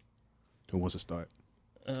 Who wants to start?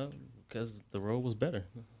 Because the role was better.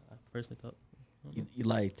 I personally thought. You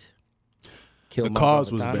liked The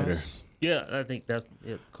Cause was better. Yeah, I think that's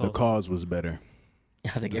it. The Cause was better. I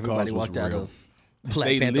think The everybody Cause was walked out real. of Black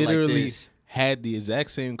They Panther literally like this. had the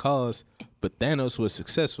exact same cause, but Thanos was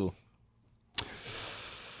successful.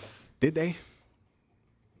 Did they?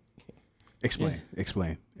 Explain,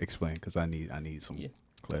 because I need some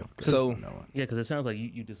clarification. So yeah, because it sounds like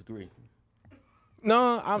you disagree.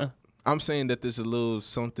 no, I'm saying that there's a little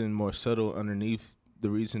something more subtle underneath the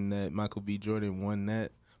reason that Michael B. Jordan won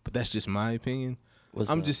that, but that's just my opinion.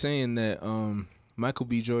 I'm just saying that Michael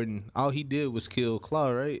B. Jordan, all he did was kill Claw,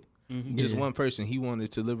 right? Mm-hmm. Just one person. He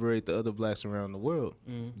wanted to liberate the other blacks around the world.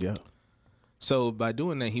 Mm-hmm. Yeah. So by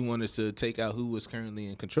doing that, he wanted to take out who was currently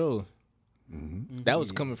in control. Mm-hmm. That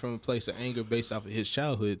was coming from a place of anger based off of his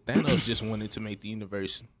childhood. Thanos just wanted to make the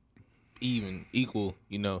universe equal,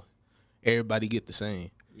 you know, everybody get the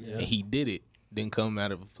same. Yeah. And he did it. Didn't come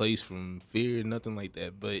out of a place from fear, nothing like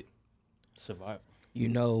that. But survival. You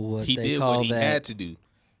know what he they did call what he that had to do.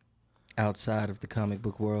 outside of the comic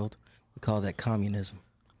book world? We call that communism.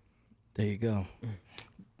 There you go.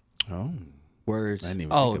 Oh. Words. I didn't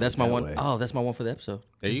even Oh, think of that's it my that one. way. Oh, that's my one for the episode.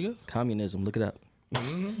 There you go. Communism. Look it up.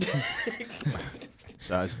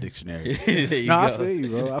 Shaw's dictionary. There you No, I go. feel you,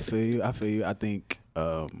 bro. I feel you. I think,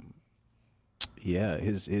 yeah,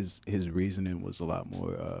 his reasoning was a lot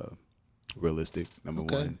more realistic. Number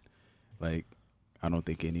Okay. one, like I don't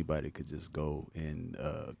think anybody could just go and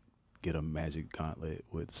get a magic gauntlet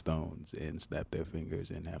with stones and snap their fingers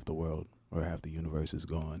and half the world or half the universe is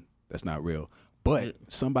gone. That's not real. But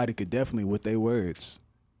somebody could definitely, with their words,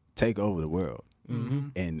 take over the world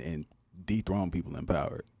and dethrone people in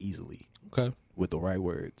power easily. Okay. With the right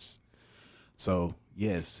words. So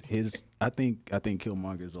yes, I think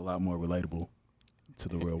Killmonger is a lot more relatable to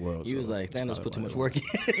the real world. He was so like, it's Thanos probably put too why much I work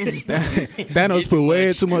like in. it. Thanos put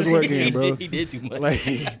way too much work in, bro. He did too much. Like,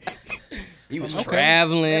 he was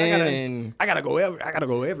traveling and I gotta go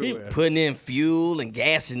everywhere. he putting in fuel and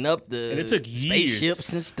gassing up the And it took spaceships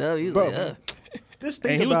years. and stuff. He was Bro, like, ugh. Just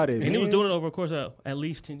think about it, And man. he was doing it over a course of at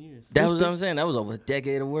least 10 years. That was what I'm saying. That was over a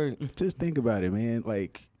decade of work. Just think about it, man.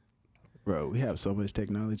 Like, bro, we have so much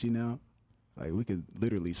technology now. Like, we could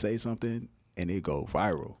literally say something and it go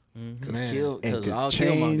viral. Because and all could Killmonger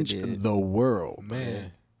change did. the world,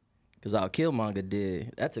 Man. Because all Killmonger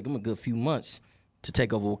did, that took him a good few months to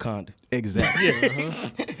take over Wakanda.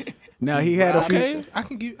 Exactly. Now he had a few.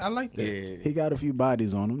 Okay, I like that. Yeah. He got a few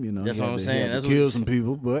bodies on him, you know. That's He what had I'm to- saying. He had That's to what- kill some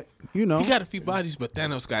people, but you know, He got a few bodies, but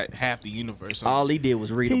Thanos got half the universe. On All he did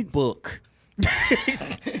was read a book.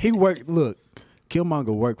 he worked. Look,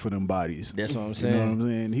 Killmonger worked for them bodies. That's what I'm You know saying. what I'm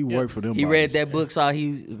saying? He worked for them. He bodies. read that book, saw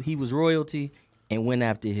he was royalty, and went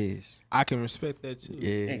after his. I can respect that too.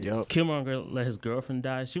 Yeah. And Yup. Killmonger let his girlfriend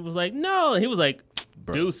die. She was like, no. And he was like,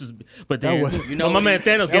 deuces. But That then, was- You know my what man he-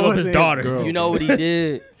 Thanos that gave up wasn't his his daughter. girl. You know what he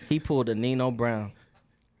did? He pulled a Nino Brown.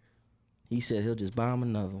 He said he'll just buy him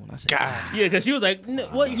another one. I said, Yeah, because she was like, no,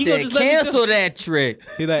 what? he You gonna said just let me go? cancel that trick.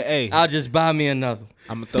 He like, hey, I'll just buy me another.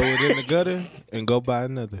 I'm gonna throw it in the gutter and go buy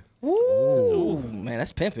another. Woo, man,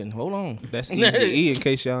 that's pimping. Hold on. That's easy E in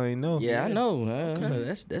case y'all ain't know. Yeah, I know.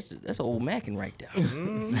 That's old Mackin right there.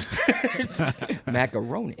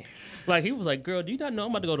 Macaroni. Like, he was like, girl, do you not know I'm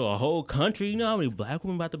about to go to a whole country? You know how many black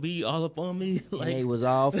women about to be all up on me? And Like, they was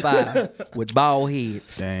all five with bald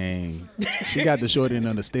heads. Dang, she got the short end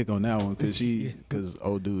of the stick on that one because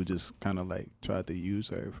old dude just kind of like tried to use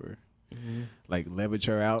her for like leverage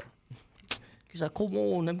her out. He's like, come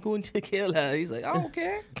on, I'm going to kill her. He's like, I don't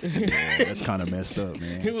care. Yeah, that's kind of messed up,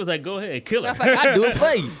 man. He was like, go ahead, kill her. Like, I do it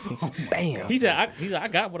for you. Bam. He said, I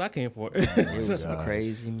got what I came for. It was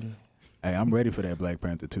crazy. Hey, I'm ready for that Black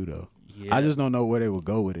Panther 2, though. Yeah. I just don't know where they would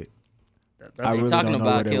go with it. I really talking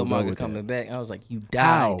about Killmonger coming back. I was like, you died.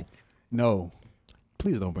 How? No.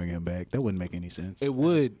 Please don't bring him back. That wouldn't make any sense. It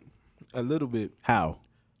would. A little bit. How?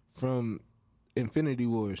 From Infinity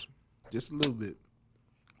Wars. Just a little bit.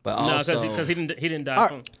 But also, because he didn't die.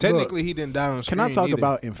 From, technically, he didn't die on screen. Can I talk either.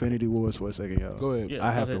 about Infinity Wars for a second, y'all? Go ahead. Yeah,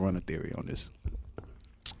 I have go to ahead. run a theory on this.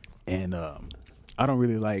 And I don't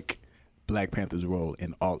really like Black Panther's role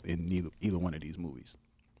in either one of these movies.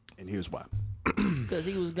 And here's why. Because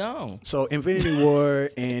he was gone. So Infinity War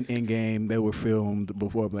and Endgame, they were filmed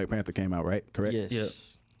before Black Panther came out, right? Correct? Yes. Yeah.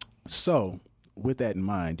 So with that in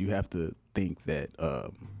mind, you have to think that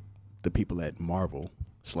the people at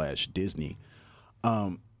Marvel/Disney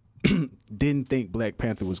didn't think Black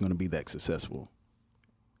Panther was going to be that successful,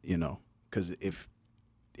 you know, because if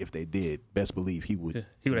they did, best believe he would. Yeah,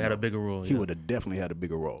 he would have had a bigger role. He would have definitely had a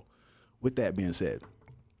bigger role. With that being said,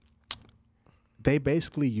 they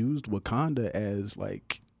basically used Wakanda as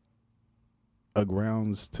like a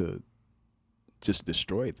grounds to just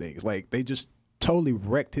destroy things. Like they just totally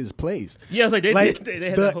wrecked his place. Yeah, it's like they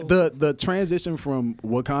had that whole... the transition from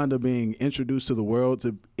Wakanda being introduced to the world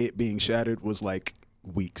to it being shattered was like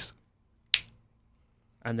weeks.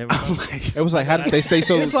 I never. It was like, how did they stay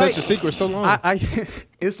such a secret so long?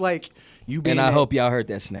 It's like you being. And I hope y'all heard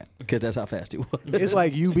that snap because that's how fast it was. It's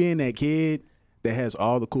like you being that kid that has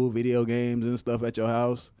all the cool video games and stuff at your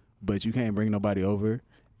house, but you can't bring nobody over.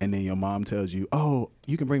 And then your mom tells you, "Oh,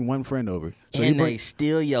 you can bring one friend over." So and they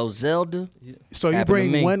steal your Zelda. So you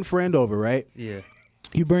bring one friend over, right? Yeah.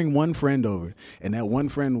 You bring one friend over, and that one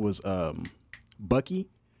friend was Bucky,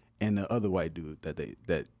 and the other white dude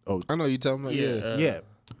I know you talking about. Yeah.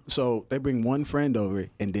 So they bring one friend over,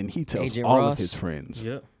 and then he tells Agent all Ross. of his friends.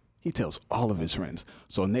 Yep. He tells all of his friends.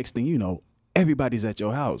 So next thing you know, everybody's at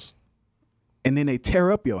your house, and then they tear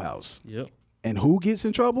up your house. Yep. And who gets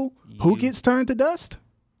in trouble? Who gets turned to dust?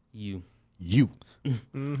 You.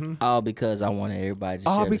 Mm-hmm. All because I wanted everybody to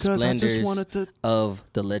All share because the I just splendors wanted to- of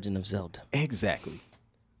The Legend of Zelda. Exactly.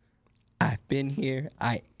 I've been here.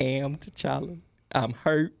 I am T'Challa. I'm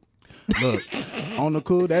hurt. Look, on the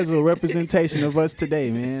cool, that's a representation of us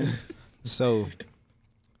today, man. So,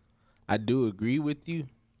 I do agree with you,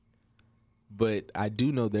 but I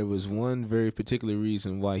do know there was one very particular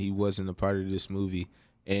reason why he wasn't a part of this movie.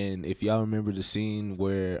 And if y'all remember the scene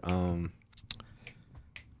where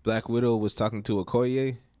Black Widow was talking to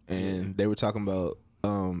Okoye, and they were talking about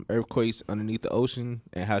earthquakes underneath the ocean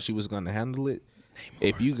and how she was going to handle it.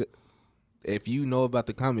 If you know about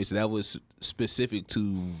the comics, that was specific to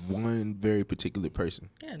one very particular person.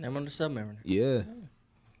 Yeah, name on the Submariner. Yeah.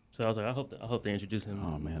 So I was like, I hope they introduce him.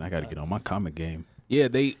 Oh man, I got to get on my comic game. Yeah,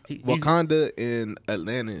 Wakanda and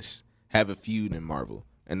Atlantis have a feud in Marvel,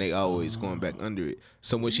 and they always going back under it.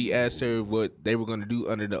 So when she asked her what they were going to do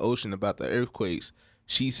under the ocean about the earthquakes,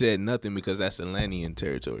 she said nothing because that's Atlantean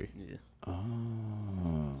territory. Yeah.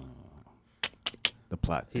 Oh. The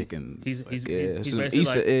plot thickens. He's some basically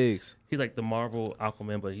Easter eggs. He's like the Marvel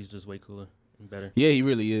Aquaman, but he's just way cooler and better. Yeah, he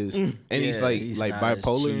really is. And he's not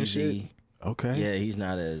bipolar as and shit. cheesy. Okay. Yeah, he's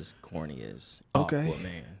not as corny as Okay.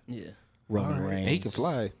 Aquaman. Yeah. Roman Reigns. And he can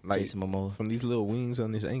fly like Jason Momoa. from these little wings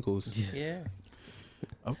on his ankles. Yeah.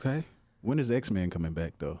 Okay. When is X-Men coming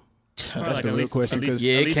back though? Probably That's like the at real least- question. at least- Because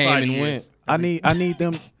Yeah, at it least came 5 and years. went. I need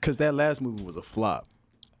them because that last movie was a flop.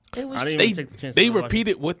 It was I didn't They even take the chance. to watch it.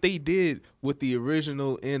 repeated what they did with the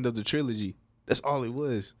original end of the trilogy. That's all it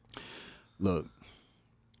was. Look,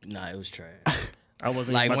 Nah, it was trash. I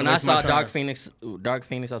wasn't Like about to when I waste my saw time. Dark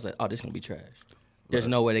Phoenix, I was like, oh, this is gonna be trash. There's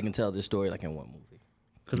no way they can tell this story like in one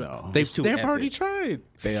movie. no, It's too They've epic. already tried.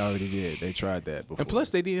 they already did. They tried that before. And plus,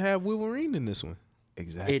 they didn't have Wolverine in this one.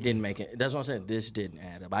 exactly. It didn't make it. That's what I'm saying. This didn't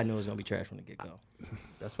add up. I knew it was gonna be trash from the get go.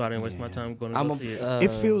 That's why I didn't waste my time going to I'm go see it.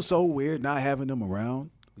 It feels so weird not having them around.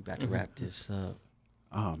 We about to wrap this up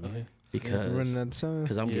Oh man. because We're running out of time.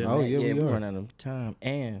 I'm getting Oh, mad. yeah, we we're are. running out of time,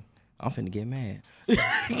 and I'm finna get mad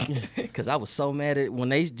because I was so mad at when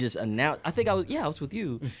they just announced. I think I was with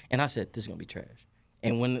you, and I said this is gonna be trash.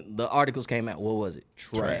 And when the articles came out, what was it?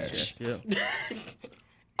 Trash. Yeah.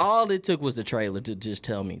 All it took was the trailer to just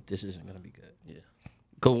tell me this isn't gonna be good.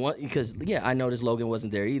 Yeah. Because I noticed Logan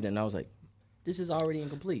wasn't there either, and I was like, this is already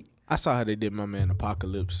incomplete. I saw how they did my man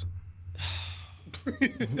Apocalypse.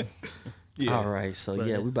 All right, so But-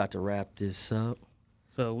 we about to wrap this up.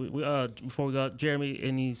 So we before we go, Jeremy,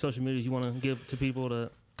 any social medias you want to give to people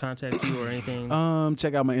to contact you or anything?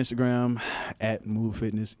 Check out my Instagram at Move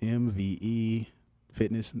Fitness, MVE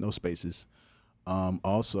Fitness, no spaces.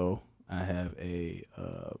 Also, I have a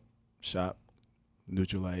shop,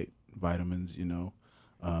 Nutrilite vitamins.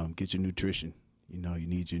 Get your nutrition. You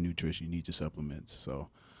need your nutrition. You need your supplements. So,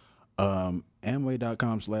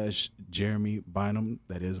 Amway.com/Jeremy Bynum.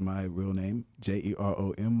 That is my real name.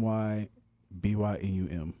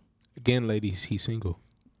 JEROMYBYNUM. Again, ladies, he's single.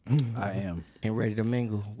 I am. And ready to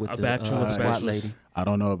mingle with the bachelor SWAT lady. I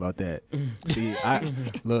don't know about that. See, I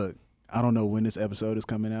don't know when this episode is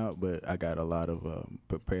coming out, but I got a lot of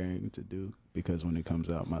preparing to do because when it comes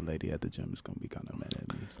out, my lady at the gym is going to be kind of mad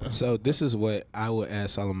at me. So this is what I would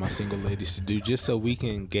ask all of my single ladies to do, just so we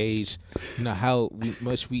can gauge, how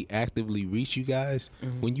much we actively reach you guys.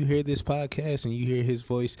 When you hear this podcast and you hear his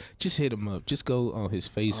voice, just hit him up. Just go on his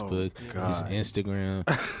Facebook, his Instagram,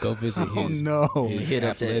 go visit his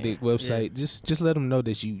athletic website. Just let him know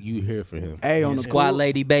that you here for him. Hey, on the SWAT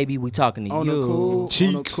lady, baby, we talking to on you.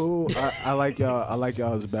 the cool. I like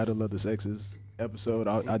y'all's Battle of the Sexes episode.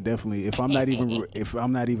 I definitely, if I'm not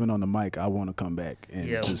even on the mic, I want to come back and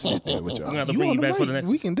just sit there with y'all.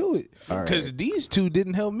 We can do it because these two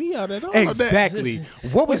didn't help me out at all. Exactly.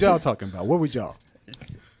 What was y'all talking about? What was y'all?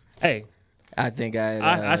 Hey, I think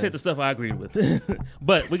I said the stuff I agreed with,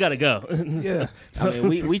 but we gotta go. Yeah, I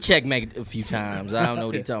mean we checkmate a few times. I don't know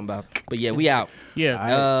what he's talking about, but yeah, we out.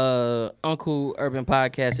 Yeah, Uncle Urban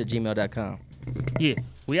Podcast at gmail.com. Yeah,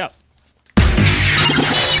 we out.